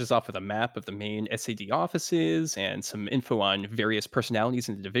section finishes off with a map of the main SAD offices and some info on various personalities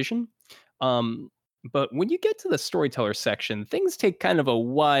in the division. Um, but when you get to the storyteller section, things take kind of a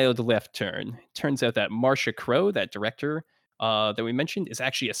wild left turn. Turns out that Marcia Crow, that director that we mentioned, is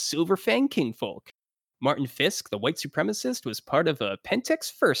actually a Silver Fang kinfolk. Martin Fisk, the white supremacist, was part of a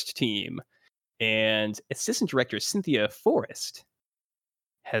Pentex First team. And assistant director Cynthia Forrest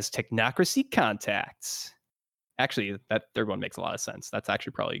has technocracy contacts. Actually, that third one makes a lot of sense. That's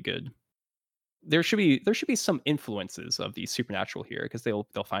actually probably good. There should be some influences of the supernatural here because they'll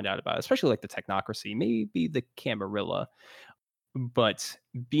find out about it, especially like the technocracy, maybe the Camarilla. But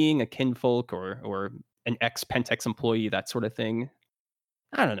being a kinfolk or an ex Pentex employee, that sort of thing,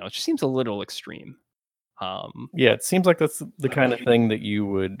 I don't know. It just seems a little extreme. Um, Yeah, it seems like that's the kind of thing that you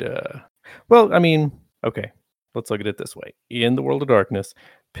would. Well, I mean, okay, let's look at it this way. In the world of darkness,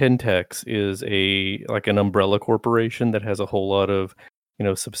 Pentex is a like an umbrella corporation that has a whole lot of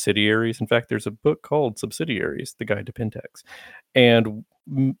subsidiaries. In fact, there's a book called Subsidiaries: The Guide to Pentex, and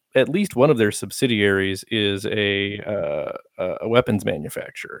at least one of their subsidiaries is a weapons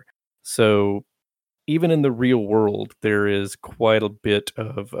manufacturer. So even in the real world, there is quite a bit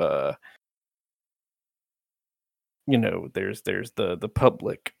of there's the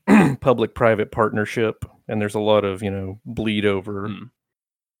public public private partnership, and there's a lot of bleed over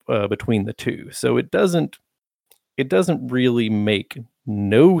hmm, between the two. So it doesn't really make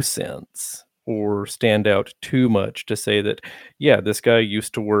no sense or stand out too much to say that, yeah, this guy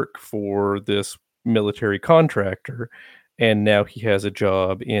used to work for this military contractor and now he has a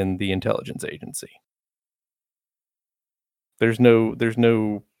job in the intelligence agency. There's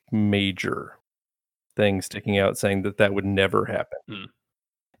no major thing sticking out saying that that would never happen. hmm.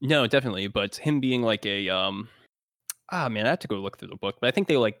 No, definitely. But him being like a man, I have to go look through the book, but I think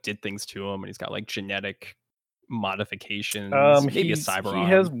they like did things to him, and he's got like genetic modifications, maybe a He has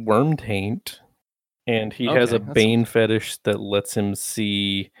cyberon. worm taint, and he has a Okay, that's bane something. fetish that lets him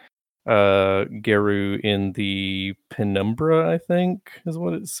see, Geru in the penumbra, I think is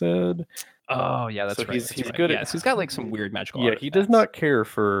what it said. Oh, yeah, So that's right, he's that's he's right. good at Yeah, so he's got, like, some weird magical yeah, he does artifacts. not care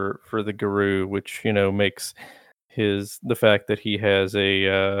for the Geru, which, makes the fact that he has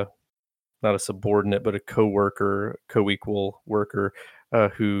not a subordinate, but a coworker, co-equal worker,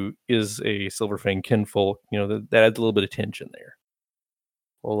 who is a Silverfang kinfolk, that adds a little bit of tension there.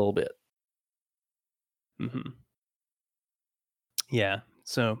 A little bit. Mhm. Yeah,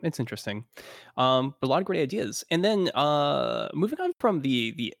 so it's interesting. But a lot of great ideas. And then, moving on from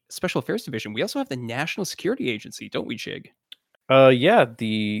the Special Affairs Division, we also have the National Security Agency, don't we, Chig? Yeah,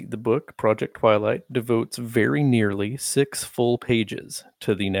 the book Project Twilight devotes very nearly 6 full pages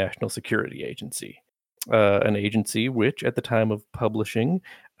to the National Security Agency, an agency which, at the time of publishing,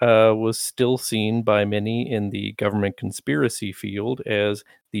 was still seen by many in the government conspiracy field as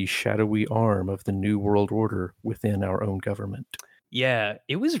the shadowy arm of the New World Order within our own government. Yeah,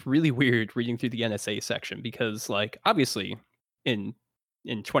 it was really weird reading through the NSA section because, like, obviously, in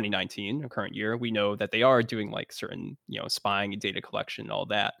in 2019, a current year, we know that they are doing like certain, spying and data collection and all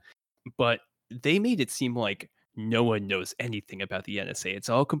that. But they made it seem like no one knows anything about the NSA. It's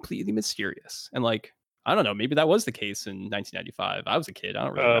all completely mysterious. And like, I don't know. Maybe that was the case in 1995. I was a kid. I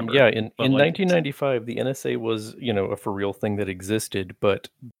don't really remember. Yeah, in But in like, 1995, the NSA was, a for real thing that existed, but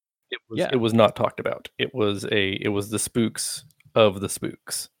it yeah, was not talked about. It was the spooks of the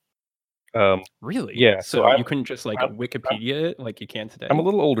spooks. Um, really. yeah, so So you couldn't just like I'm Wikipedia it like you can I'm a today?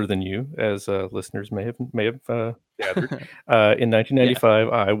 little older than you, as, listeners may have, gathered. In Yeah. 1995,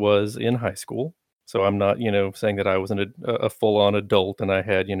 I was in high school, so I'm not, saying that I was a full-on adult and I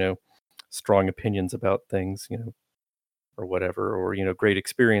had, strong opinions about things, or whatever, or, great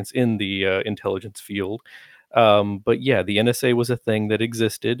experience in the, intelligence field. But yeah, the NSA was a thing that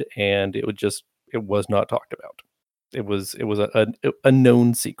existed, and it was not talked about. It was a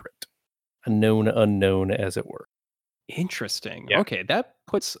known secret, a known unknown, as it were. Interesting. Yeah. Okay, that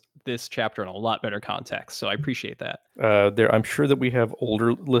puts this chapter in a lot better context. So I appreciate that. I'm sure that we have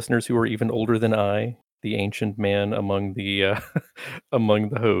older listeners who are even older than I, the ancient man among the among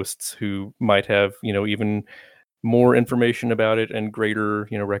the hosts, who might have even more information about it and greater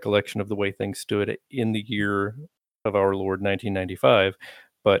recollection of the way things stood in the year of our Lord 1995.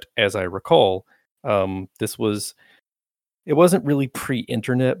 But as I recall, this was it wasn't really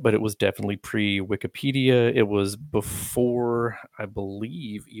pre-internet, but it was definitely pre-Wikipedia. It was before, I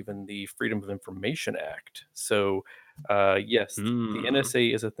believe, even the Freedom of Information Act. So, yes, the Hmm.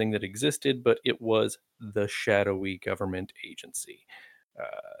 NSA is a thing that existed, but it was the shadowy government agency.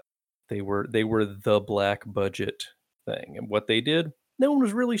 They were the black budget thing, and what they did, no one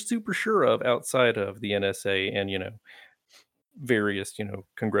was really super sure of outside of the NSA and various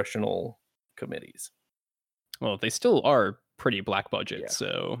congressional committees. Well, they still are pretty black budget. Yeah.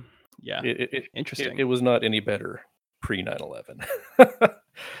 So yeah, It it it it interesting. was not any better pre 9/11. Right.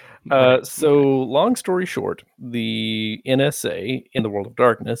 Okay. So long story short, the NSA in the World of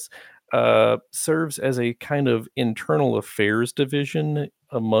Darkness serves as a kind of internal affairs division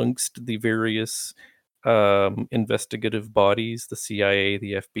amongst the various investigative bodies, the CIA,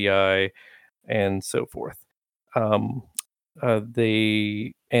 the FBI, and so forth. Um,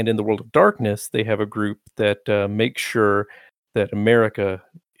 they and in the World of Darkness, they have a group that makes sure that America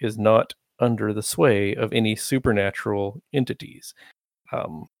is not under the sway of any supernatural entities.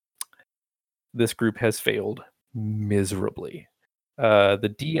 Um, this group has failed miserably. The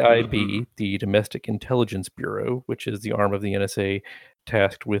Hmm. DIB, the Domestic Intelligence Bureau, which is the arm of the NSA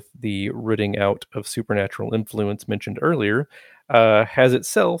tasked with the rooting out of supernatural influence mentioned earlier, has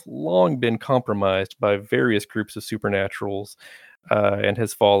itself long been compromised by various groups of supernaturals and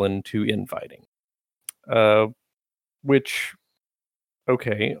has fallen to infighting. Uh, which,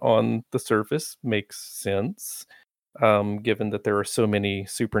 okay, on the surface makes sense, given that there are so many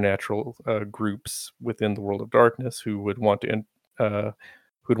supernatural groups within the World of Darkness uh, who would want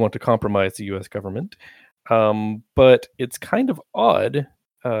to compromise the U.S. government. But it's kind of odd,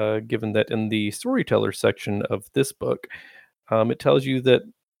 given that in the storyteller section of this book, it tells you that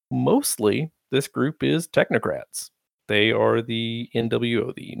mostly this group is technocrats. They are the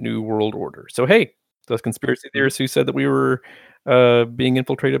NWO, the New World Order. So, hey, those conspiracy theorists who said that we were being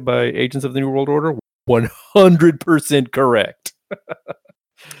infiltrated by agents of the New World Order, 100% correct.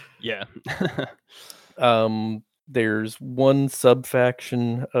 Yeah. There's one sub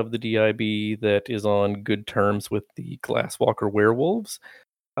faction of the DIB that is on good terms with the Glasswalker werewolves.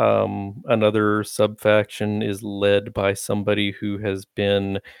 Another sub faction is led by somebody who has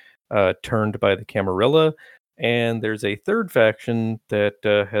been turned by the Camarilla, and there's a third faction that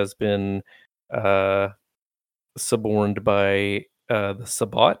has been uh, suborned by the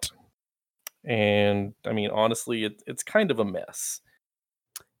Sabbat. And I mean, honestly, it's kind of a mess.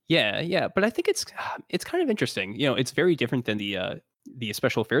 Yeah, yeah, but I think it's kind of interesting. You know, it's very different than the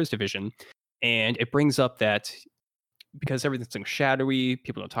special affairs division, and it brings up that because everything's so shadowy,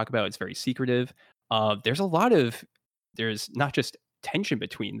 people don't talk about it, it's very secretive. There's a lot of there's not just tension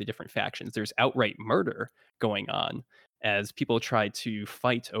between the different factions. There's outright murder going on as people try to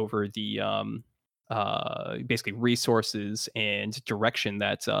fight over the basically resources and direction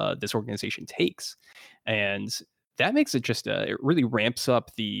that this organization takes, and that makes it just it really ramps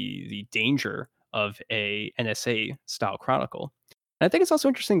up the danger of a NSA style chronicle. And I think it's also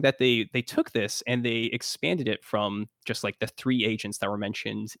interesting that they took this and they expanded it from just like the three agents that were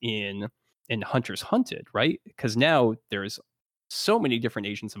mentioned in Hunters Hunted, right? Because now there's so many different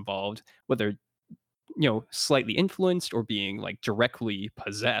agents involved, whether slightly influenced or being like directly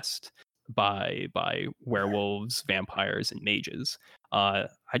possessed by werewolves, vampires, and mages. I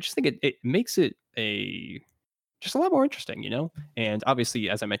just think it makes it a just a lot more interesting, and obviously,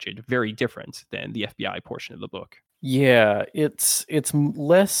 as I mentioned, very different than the FBI portion of the book. Yeah, it's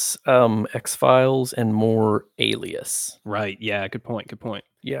less X-Files and more Alias. Right. Yeah. Good point. Good point.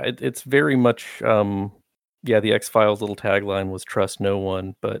 Yeah, it's very much yeah, the X-Files little tagline was trust no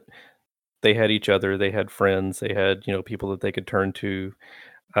one, but they had each other, they had friends, they had, people that they could turn to.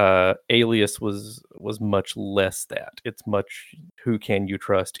 Alias was much less that. It's much who can you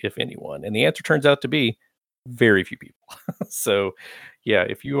trust, if anyone? And the answer turns out to be very few people. So, yeah,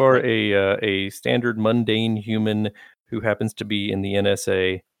 if you are Right. a standard mundane human who happens to be in the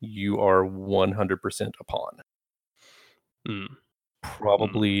NSA, you are 100% a pawn, Mm, mm.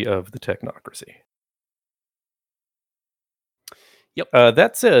 probably of the technocracy. Yep.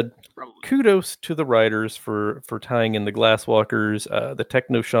 That said, Probably. kudos to the writers for tying in the Glasswalkers. The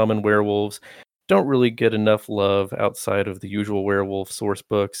Techno Shaman werewolves don't really get enough love outside of the usual werewolf source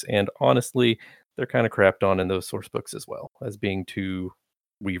books, and honestly, they're kind of crapped on in those source books as well as being too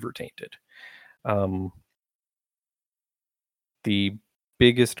Weaver tainted. Um, the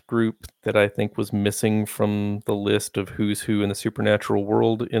biggest group that I think was missing from the list of who's who in the supernatural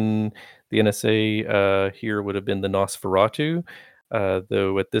world in the NSA here would have been the Nosferatu.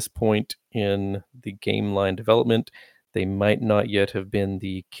 Though at this point in the game line development, they might not yet have been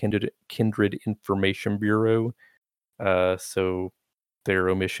the Kindred Information Bureau. So their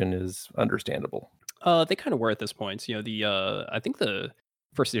omission is understandable. They kind of were at this point. I think the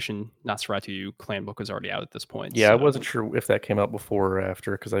first edition Nosferatu clan book was already out at this point. Yeah, I wasn't So sure if that came out before or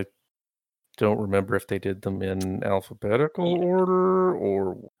after because I don't remember if they did them in alphabetical yeah, order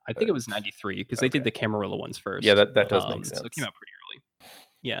or I think it what. was 93 because they did Okay. the Camarilla ones Yeah, first. that does make So it came sense. out pretty early.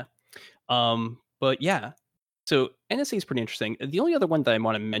 Yeah. But yeah. So NSA is pretty interesting. The only other one that I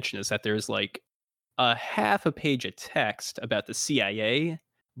want to mention is that there's like a half a page of text about the CIA,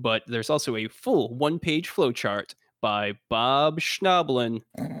 but there's also a full one-page flowchart by Bob Schnoblin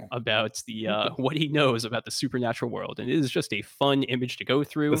about the what he knows about the supernatural world, and it is just a fun image to go The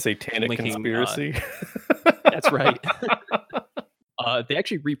through, Satanic linking. Conspiracy. That's right. They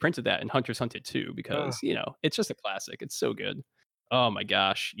actually reprinted that in Hunter's Hunted too Ugh. because it's just a classic. It's so good. Oh my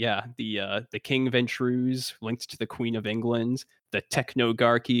gosh, yeah. The King Ventruse linked to the Queen of England, the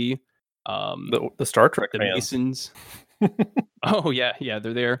Technogarchy, um, The Star Trek the fans. Masons. Oh yeah, yeah,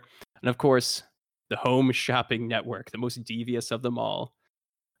 they're there, and of course, the Home Shopping Network, the most devious of them all.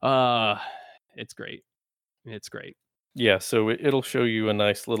 Uh it's great. It's great. Yeah, so it'll show you a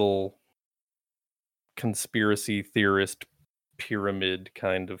nice little conspiracy theorist pyramid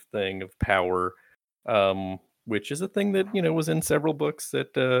kind of thing of power, which is a thing that, was in several books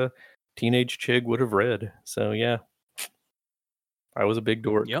that teenage Chig would have read. So, yeah, I was a big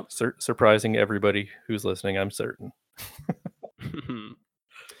dork, Yep. surprising everybody who's listening, I'm certain.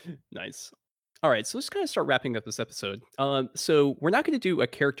 Nice. All right, so let's kind of start wrapping up this episode. So we're not going to do a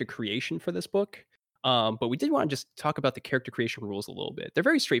character creation for this book, but we did want to just talk about the character creation rules a little bit. They're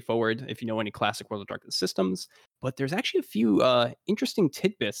very straightforward if you know any classic World of Darkness systems, but there's actually a few interesting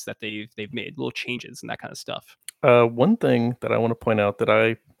tidbits that they've made, little changes and that kind of stuff. One thing that I want to point out that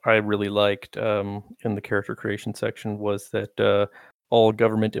I really liked in the character creation section was that all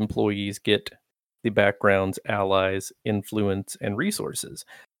government employees get the backgrounds, allies, influence, and resources.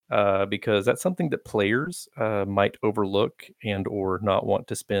 Because that's something that players might overlook and or not want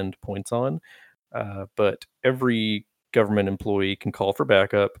to spend points on. But every government employee can call for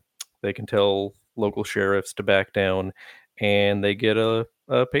backup. They can tell local sheriffs to back down, and they get a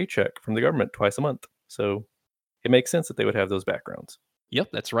paycheck from the government twice a month. So it makes sense that they would have those backgrounds. Yep,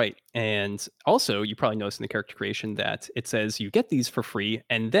 that's right. And also, you probably noticed in the character creation that it says you get these for free,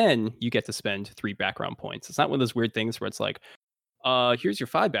 and then you get to spend 3 background points. It's not one of those weird things where it's like, here's your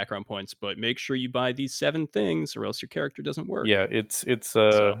 5 background points, but make sure you buy these 7 things or else your character doesn't work. Yeah,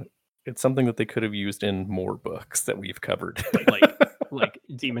 So, it's something that they could have used in more books that we've covered. right, like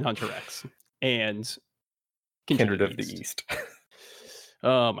Demon Hunter X and Kindred Kindred of the of the East. East.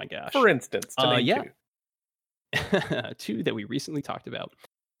 Oh my For gosh. instance, to name Yeah, two. 2 that we recently talked about.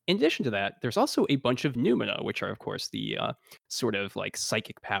 In addition to that, there's also a bunch of Numina, which are, of course, the sort of like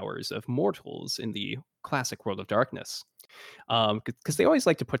psychic powers of mortals in the classic World of Darkness. Because they always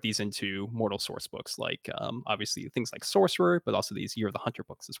like to put these into mortal source books, like obviously things like Sorcerer, but also these Year of the Hunter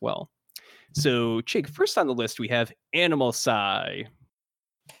books as well. So, Chig, first on the list, we have Animal Psi.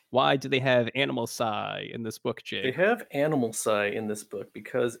 Why do they have Animal Psi in this book, They Jig? have Animal Psi in this book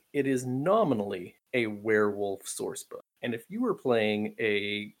because it is nominally a werewolf source book. And if you were playing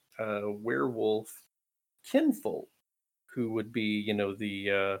a werewolf kinfolk, who would be,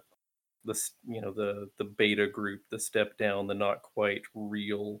 the beta group, the step down, the not quite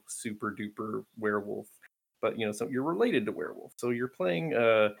real super duper werewolf, but so you're related to werewolf. So you're playing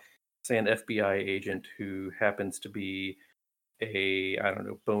say an FBI agent who happens to be I don't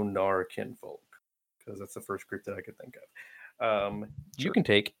know, Bonar kinfolk, because that's the first group that I could think of. You Sure. can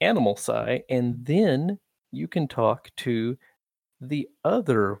take animal psi, and then you can talk to the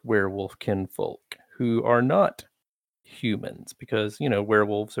other werewolf kinfolk who are not humans, because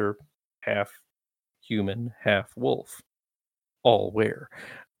werewolves are half human, half wolf, all were.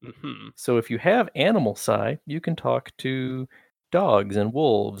 Hmm. So if you have animal psi, you can talk to dogs and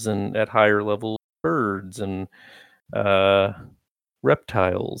wolves, and at higher level birds and uh,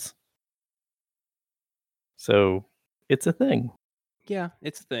 reptiles. So it's a thing. Yeah,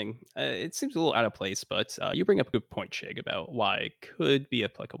 it's a thing. It seems a little out of place, but you bring up a good point, Shig, about why it could be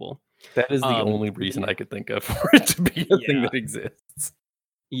applicable. That is the only reason Yeah, I could think of for it to be a thing yeah, that exists.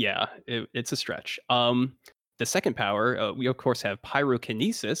 yeah. It's a stretch. The second power, we of course have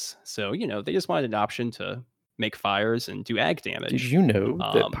pyrokinesis. So they just wanted an option to make fires and do ag Did damage. you know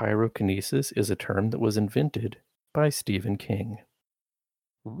that Um, pyrokinesis is a term that was invented by Stephen King?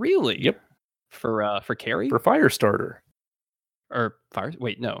 really, Yep, for Carrie for Firestarter. or fire?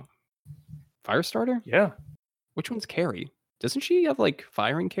 Wait, no, Firestarter. Yeah. Which one's Carrie? Doesn't she have like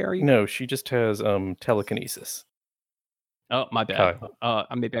firing Carrie? No, she just has telekinesis. Oh, my bad. Kyle.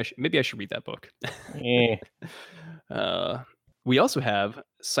 Maybe I should read that book. Eh. uh, we also have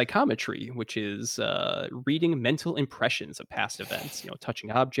psychometry, which is reading mental impressions of past events.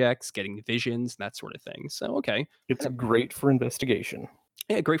 Touching objects, getting visions, that sort of thing. So, okay, It's kind of, great for investigation.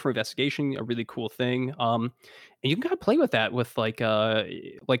 yeah, great for investigation. A really cool thing. And you can kind of play with that with like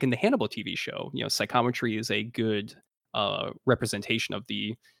in the Hannibal TV show. Psychometry is a good representation of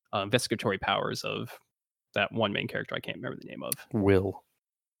the investigatory powers of that one main character I can't remember the name of. Will.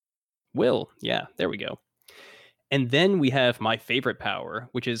 Will. Yeah, there we go. And then we have my favorite power,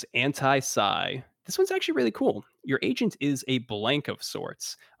 which is anti psi. This one's actually really cool. Your agent is a blank of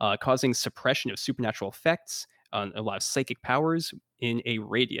sorts, causing suppression of supernatural effects, a lot of psychic powers in a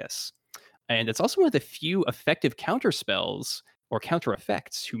radius. And it's also one of the few effective counter spells or counter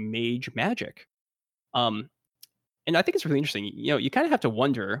effects to mage magic. Um, and I think it's really interesting. You kind of have to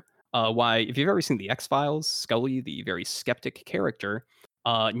wonder why, if you've ever seen the X Files, Scully, the very skeptic character,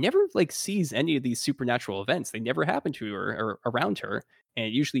 never like sees any of these supernatural events. They never happen to her or around her, and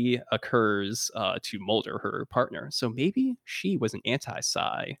it usually occurs to Mulder, her partner. So maybe she was an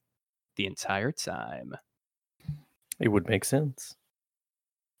anti-psi the entire time. It would make sense.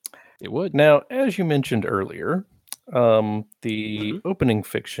 It would. Now, as you mentioned earlier, the Hmm. opening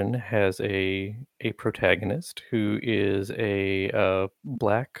fiction has a protagonist who is a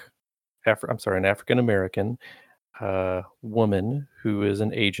black, an African American woman who is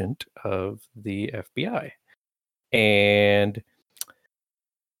an agent of the FBI, and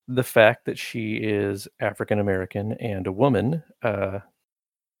the fact that she is African American and a woman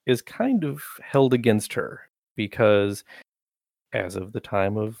is kind of held against her because, as of the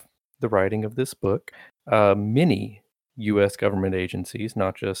time of the writing of this book, many U.S. government agencies,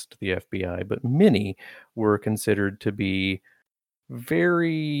 not just the FBI, but many, were considered to be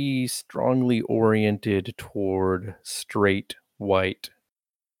very strongly oriented toward straight, white,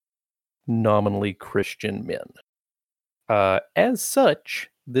 nominally Christian men. As such,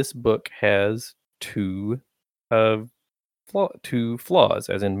 this book has uh, two flaws,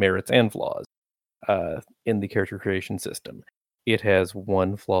 as in merits and flaws, in the character creation system. It has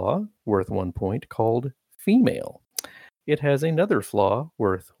one flaw worth 1 point called female. It has another flaw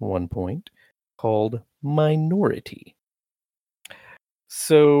worth 1 point called minority.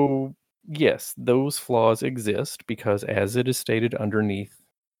 So, yes, those flaws exist because, as it is stated underneath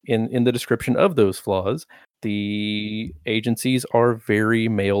in the description of those flaws, the agencies are very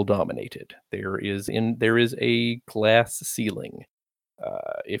male dominated. There is a glass ceiling.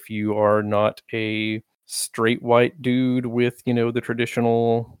 If you are not a straight white dude with the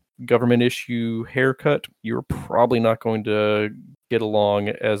traditional government issue haircut, you're probably not going to get along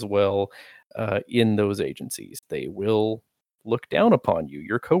as well in those agencies. They will look down upon you.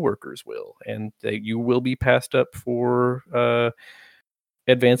 Your coworkers will, and you will be passed up for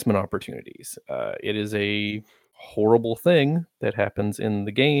advancement opportunities. It is a horrible thing that happens in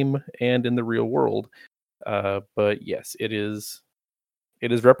the game and in the real world. But yes, it is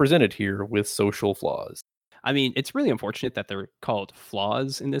represented here with social flaws. I mean, it's really unfortunate that they're called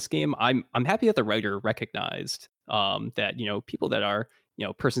flaws in this game. I'm happy that the writer recognized that people that are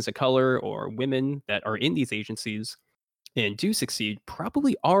persons of color or women that are in these agencies and do succeed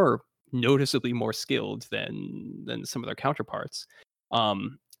probably are noticeably more skilled than some of their counterparts.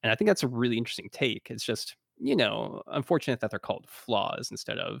 And I think that's a really interesting take. It's just unfortunate that they're called flaws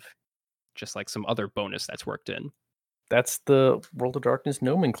instead of just like some other bonus that's worked in. that's the World of Darkness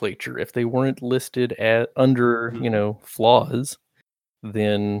nomenclature. If they weren't listed under, flaws,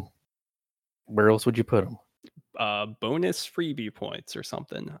 then where else would you put them? Bonus freebie points or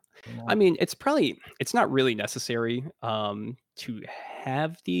something. I mean, it's not really necessary to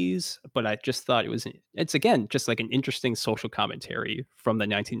have these, but I just thought it's again just like an interesting social commentary from the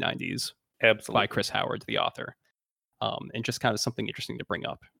 1990s by Absolutely. Chris Howard, the author, and just kind of something interesting to bring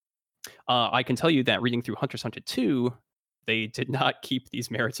up. I can tell you that reading through Hunter's Hunter 2, they did not keep these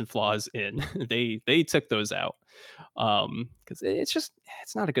merits and flaws in. They took those out because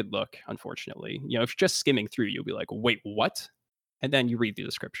it's not a good look, unfortunately. If you're just skimming through, you'll be like, wait, what? And then you read through the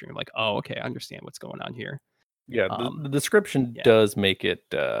description, you're like, oh, okay, I understand what's going on here. Yeah, the description yeah. does make it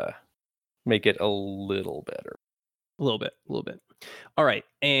a little better. A little bit. All right,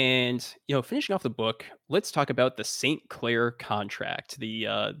 and finishing off the book, let's talk about the St. Clair contract, the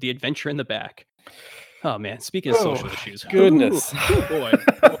adventure in the back. Oh man, speaking of social issues, goodness, oh boy,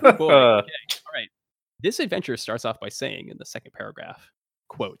 oh boy. Okay, all right. This adventure starts off by saying in the second paragraph,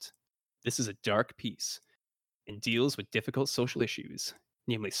 quote, "This is a dark piece and deals with difficult social issues,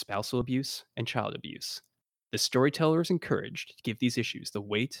 namely spousal abuse and child abuse. The storyteller is encouraged to give these issues the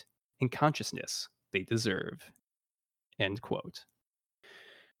weight and consciousness they deserve." End quote.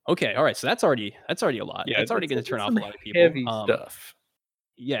 Okay, all right. So that's already a lot. Yeah, that's already going to turn off a lot of people. Heavy stuff.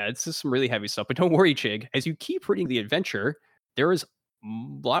 Yeah, it's just some really heavy stuff. But don't worry, Chig. As you keep reading the adventure, there is a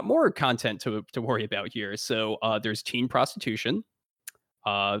lot more content to worry about here. So there's teen prostitution,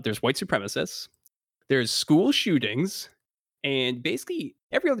 there's white supremacists, there's school shootings, and basically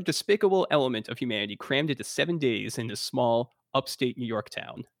every other despicable element of humanity crammed into 7 days in this small upstate New York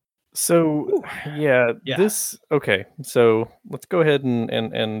town. So yeah, Yeah. okay. So let's go ahead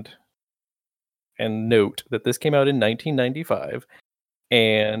and note that this came out in 1995.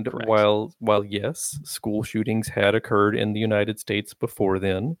 And Correct. while yes, school shootings had occurred in the United States before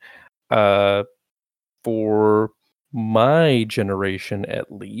then, for my generation at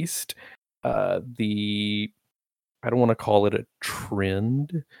least, I don't want to call it a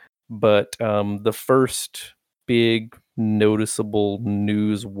trend, but the first big noticeable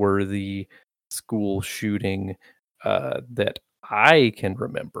newsworthy school shooting that I can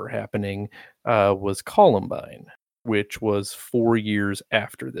remember happening was Columbine, which was 4 years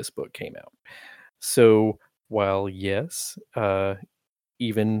after this book came out. So while yes,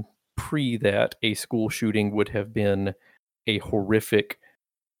 even pre that, a school shooting would have been a horrific,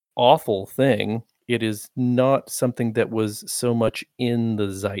 awful thing, it is not something that was so much in the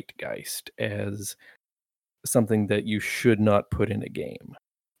zeitgeist as something that you should not put in a game.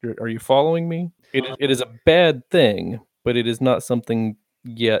 Are you following me? It is a bad thing, but it is not something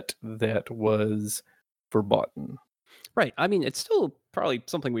yet that was verboten. Right. I mean, it's still probably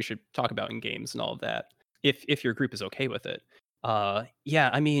something we should talk about in games and all of that, if your group is okay with it. Yeah.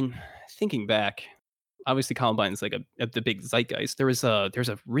 I mean, thinking back, obviously Columbine's like the big zeitgeist. There's a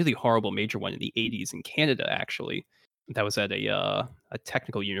really horrible major one in the 80s in Canada, actually. That was at a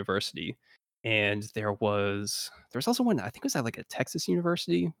technical university, and there's also one, I think it was at like a Texas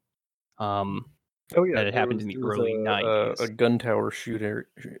university. Oh yeah, That had happened in the there was early a 90s. gun tower shooter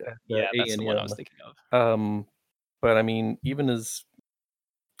at Yeah, that's the one I was A&M. thinking of. But I mean, it's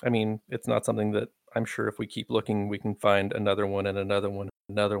not something that I'm sure if we keep looking, we can find another one and another one,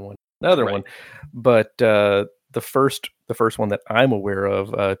 another one, another Right. one. But the first one that I'm aware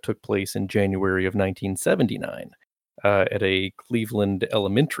of took place in January of 1979 at a Cleveland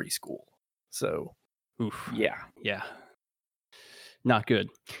elementary school. So, Oof. yeah. Not good.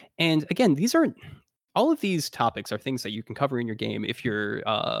 And again, all of these topics are things that you can cover in your game if your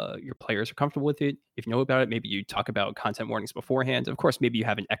players are comfortable with it. If you know about it, maybe you talk about content warnings beforehand. Of course, maybe you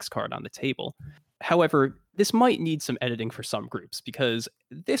have an X card on the table. However, this might need some editing for some groups because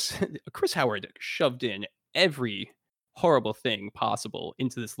this Chris Howard shoved in every horrible thing possible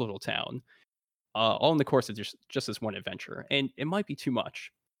into this little town, all in the course of just this one adventure, and it might be too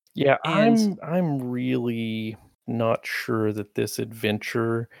much. Yeah, And I'm really not sure that this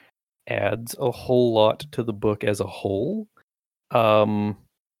adventure adds a whole lot to the book as a whole. Um,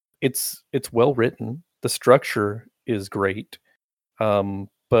 it's well written. The structure is great.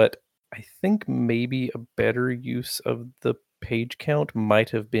 But I think maybe a better use of the page count might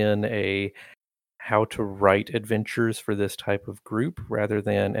have been a how to write adventures for this type of group rather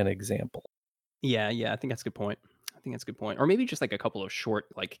than an example. yeah, I think that's a good point. Or maybe just like a couple of short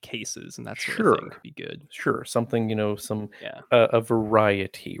like cases and that sort of thing Sure. could be good. Sure, something, some Yeah. a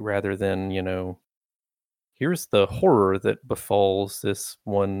variety rather than, here's the horror that befalls this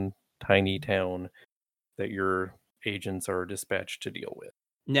one tiny town that your agents are dispatched to deal with.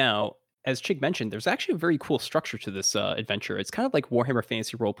 Now, as Chig mentioned, there's actually a very cool structure to this adventure. It's kind of like Warhammer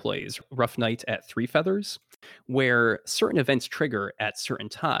Fantasy Roleplay's Rough Night at Three Feathers, where certain events trigger at certain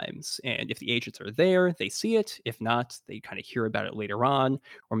times. And if the agents are there, they see it. If not, they kind of hear about it later on,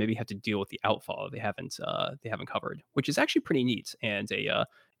 or maybe have to deal with the outfall they haven't covered, which is actually pretty neat and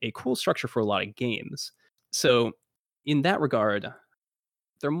a cool structure for a lot of games. So, in that regard,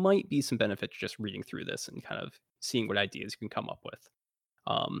 there might be some benefit to just reading through this and kind of seeing what ideas you can come up with.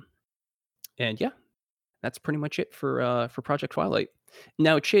 Um, and yeah, that's pretty much it for Project Twilight.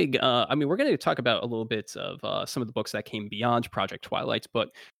 Now, Chig, I mean, we're going to talk about a little bit of some of the books that came beyond Project Twilight, but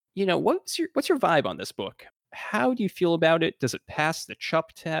what's your vibe on this book? How do you feel about it? Does it pass the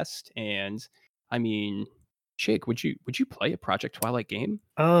Chup test? And I mean, Chig, would you play a Project Twilight game?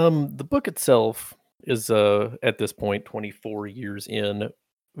 The book itself is at this point 24 years in,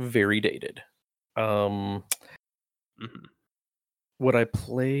 very dated. Um, Hmm. would I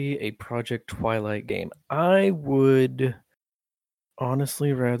play a Project Twilight game? I would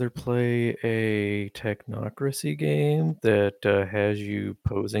honestly rather play a technocracy game that has you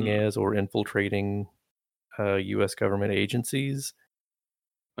posing Mm, as or infiltrating U.S. government agencies,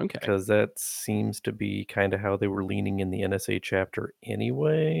 okay. because that seems to be kind of how they were leaning in the NSA chapter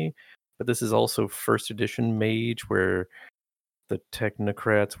anyway. But this is also first edition Mage, where the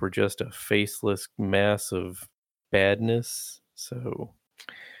technocrats were just a faceless mass of badness. So,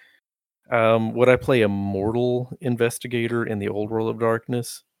 would I play a mortal investigator in the old world of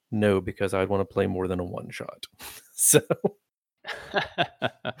darkness? No, because I'd want to play more than a one shot. So,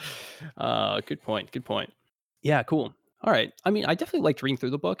 Good point. Good point. Yeah, cool. All right. I mean, I definitely liked reading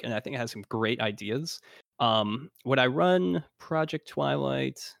through the book, and I think it has some great ideas. Would I run Project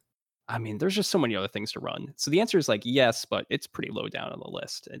Twilight? I mean, there's just so many other things to run. So the answer is like yes, but it's pretty low down on the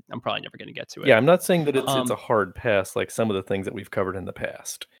list, and I'm probably never going to get to it. yeah, I'm not saying that it's a Um, hard pass like some of the things that we've covered in the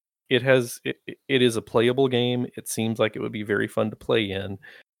past. It is a playable game. It seems like it would be very fun to play in,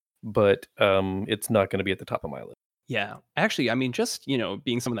 but it's not going to be at the top of my list. yeah, actually, I mean, just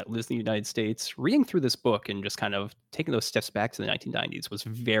being someone that lives in the United States, reading through this book and just kind of taking those steps back to the 1990s was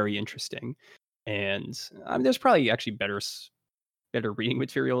very interesting. And I mean, there's probably actually better reading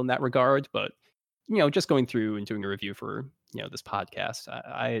material in that regard. But just going through and doing a review for this podcast,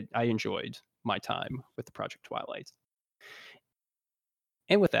 I enjoyed my time with the Project Twilight.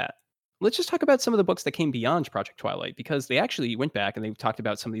 And with that, let's just talk about some of the books that came beyond Project Twilight because they actually went back and they talked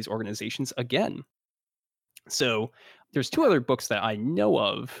about some of these organizations again. So there's two other books that I know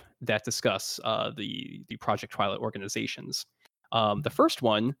of that discuss the Project Twilight organizations. The first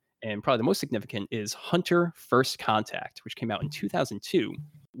one, and probably the most significant, is Hunter First Contact, which came out in 2002,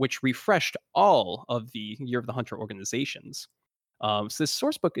 which refreshed all of the Year of the Hunter organizations. So this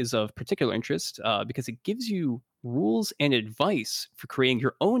source book is of particular interest because it gives you rules and advice for creating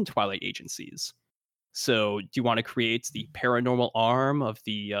your own Twilight agencies. So, do you want to create the paranormal arm of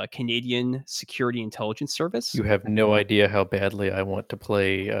the Canadian Security Intelligence Service? You have no idea how badly I want to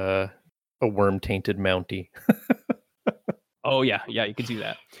play a worm tainted Mountie. Oh yeah, yeah, you could do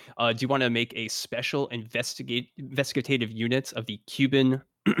that. Do you want to make a special investigative unit of the Cuban?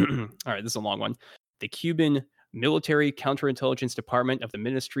 All right, this is a long one. The Cuban Military Counterintelligence Department of the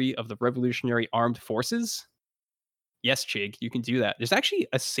Ministry of the Revolutionary Armed Forces. Yes, Chig, you can do that. There's actually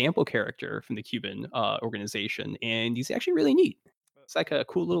a sample character from the Cuban organization, and he's actually really neat. It's like a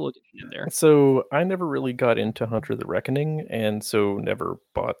cool little addition in there. So I never really got into Hunter the Reckoning, and so never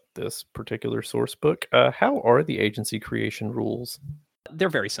bought this particular source book. How are the agency creation rules? They're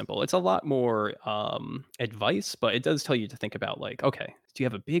very simple. It's a lot more advice, but it does tell you to think about like, okay, do you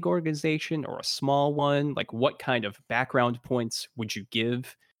have a big organization or a small one? Like, what kind of background points would you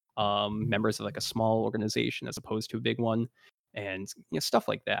give members of like a small organization as opposed to a big one, and stuff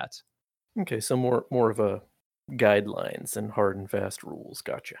like that. Okay, so more of a guidelines and hard and fast rules.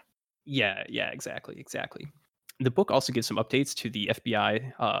 Gotcha. Yeah, yeah, exactly, exactly. The book also gives some updates to the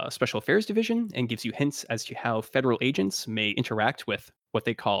FBI Special Affairs Division and gives you hints as to how federal agents may interact with what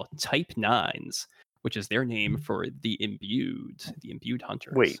they call Type Nines, which is their name for the imbued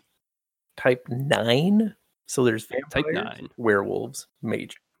hunters. Wait, type 9? So there's Type vampires, 9. werewolves,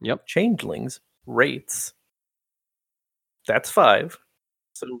 mage, Yep. changelings, wraiths. That's 5.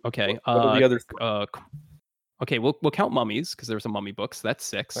 So Okay. what are the other 3? Okay. We'll count mummies because there's a mummy book, so that's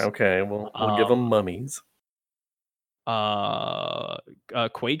 6. Okay, we'll give Um. them mummies. Uh.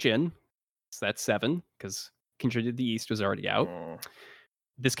 Kuei Jin, so that's 7 because Kindred of the East was already out. Mm.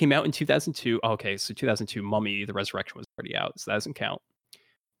 This came out in 2002. Okay, so 2002 Mummy: The Resurrection was already out, so that doesn't count.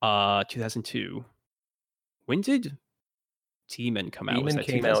 2002. When did Demon come out? Was Demon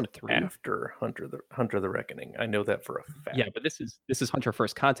that came out 2003? after Hunter the Reckoning. I know that for a fact. Yeah, but this is Hunter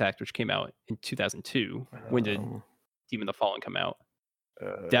First Contact, which came out in 2002. When did Demon the Fallen come out?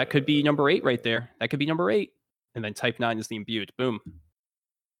 That could be number 8 right there. That could be number 8. And then Type 9 is the Imbued. Boom.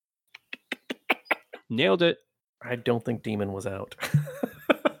 Nailed it. I don't think Demon was out.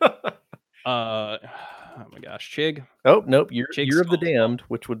 Oh my gosh, Chig. Oh, nope. Year Chig's of the fault. Damned,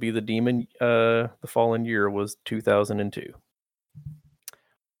 which would be the Demon, the Fallen year, was 2002.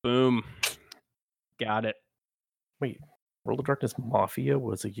 Boom. Got it. Wait, World of Darkness Mafia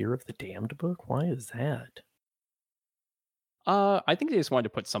was a Year of the Damned book? Why is that? I think they just wanted to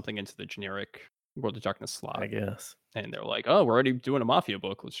put something into the generic World of Darkness slot. I guess. And they're like, oh, we're already doing a Mafia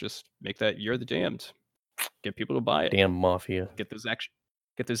book. Let's just make that Year of the Damned. Get people to buy it. Damn Mafia. Get those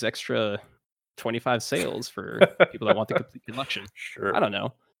extra 25 sales for people that want the complete collection. Sure. I don't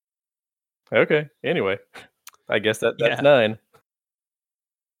know. Okay. Anyway, I guess that's Yeah. 9.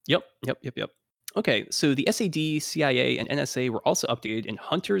 Yep. Okay, so the SAD, CIA, and NSA were also updated in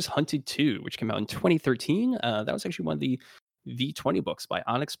Hunters Hunted 2, which came out in 2013. That was actually one of the V20 books by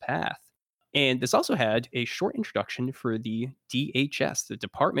Onyx Path. And this also had a short introduction for the DHS, the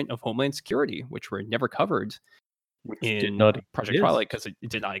Department of Homeland Security, which were never covered in Project Twilight because it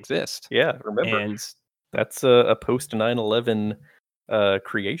did not exist. Yeah, remember. And that's a post 9/11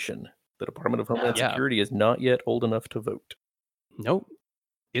 creation. The Department of Homeland Security is not yet old enough to vote. Nope.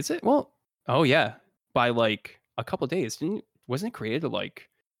 Is it? Well, oh yeah. By like a couple of days. Wasn't it created like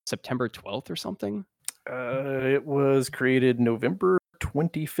September 12th or something? It was created November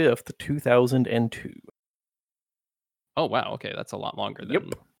 25th, 2002. Oh wow, okay, that's a lot longer than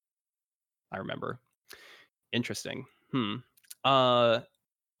I remember. Interesting. My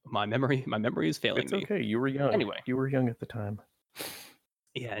memory is failing me. It's okay. You were young. Anyway. You were young at the time.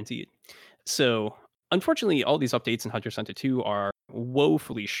 Yeah, indeed. So, unfortunately, all these updates in Hunters Hunted 2 are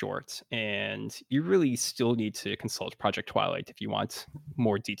woefully short, and you really still need to consult Project Twilight if you want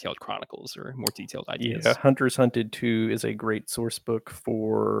more detailed chronicles or more detailed ideas. Yeah, Hunters Hunted 2 is a great source book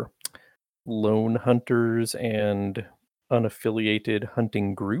for lone hunters and unaffiliated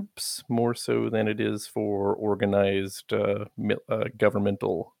hunting groups, more so than it is for organized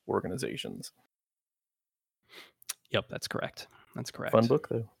governmental organizations. Yep, that's correct. Fun book,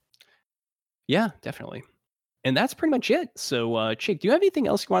 though. Yeah, definitely. And that's pretty much it. So, Chig, do you have anything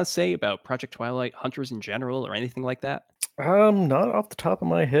else you want to say about Project Twilight, Hunters in general, or anything like that? Not off the top of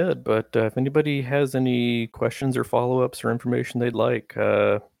my head, but if anybody has any questions or follow-ups or information they'd like,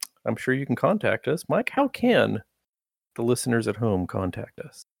 I'm sure you can contact us. Mike, how can the listeners at home contact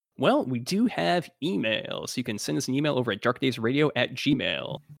us? Well, we do have email, so you can send us an email over at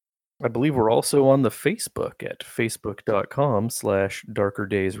darkerdaysradio@gmail.com. I believe we're also on the Facebook at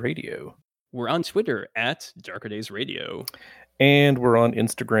facebook.com/darkerdaysradio. We're on Twitter at darkerdaysradio. And we're on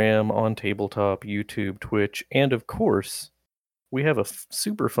Instagram, on Tabletop, YouTube, Twitch, and of course, we have a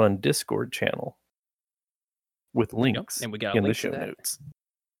super fun Discord channel with links and we got in the show notes.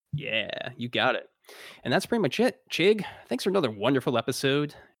 Yeah, you got it. And that's pretty much it. Chig, thanks for another wonderful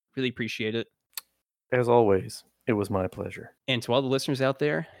episode. Really appreciate it. As always, it was my pleasure. And to all the listeners out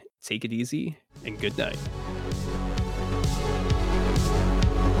there, take it easy and good night.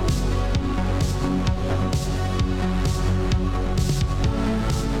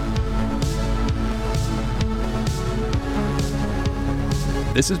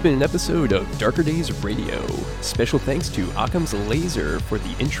 This has been an episode of Darker Days Radio. Special thanks to Occam's Laser for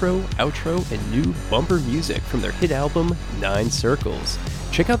the intro, outro, and new bumper music from their hit album, 9 Circles.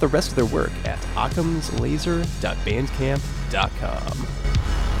 Check out the rest of their work at occamslaser.bandcamp.com.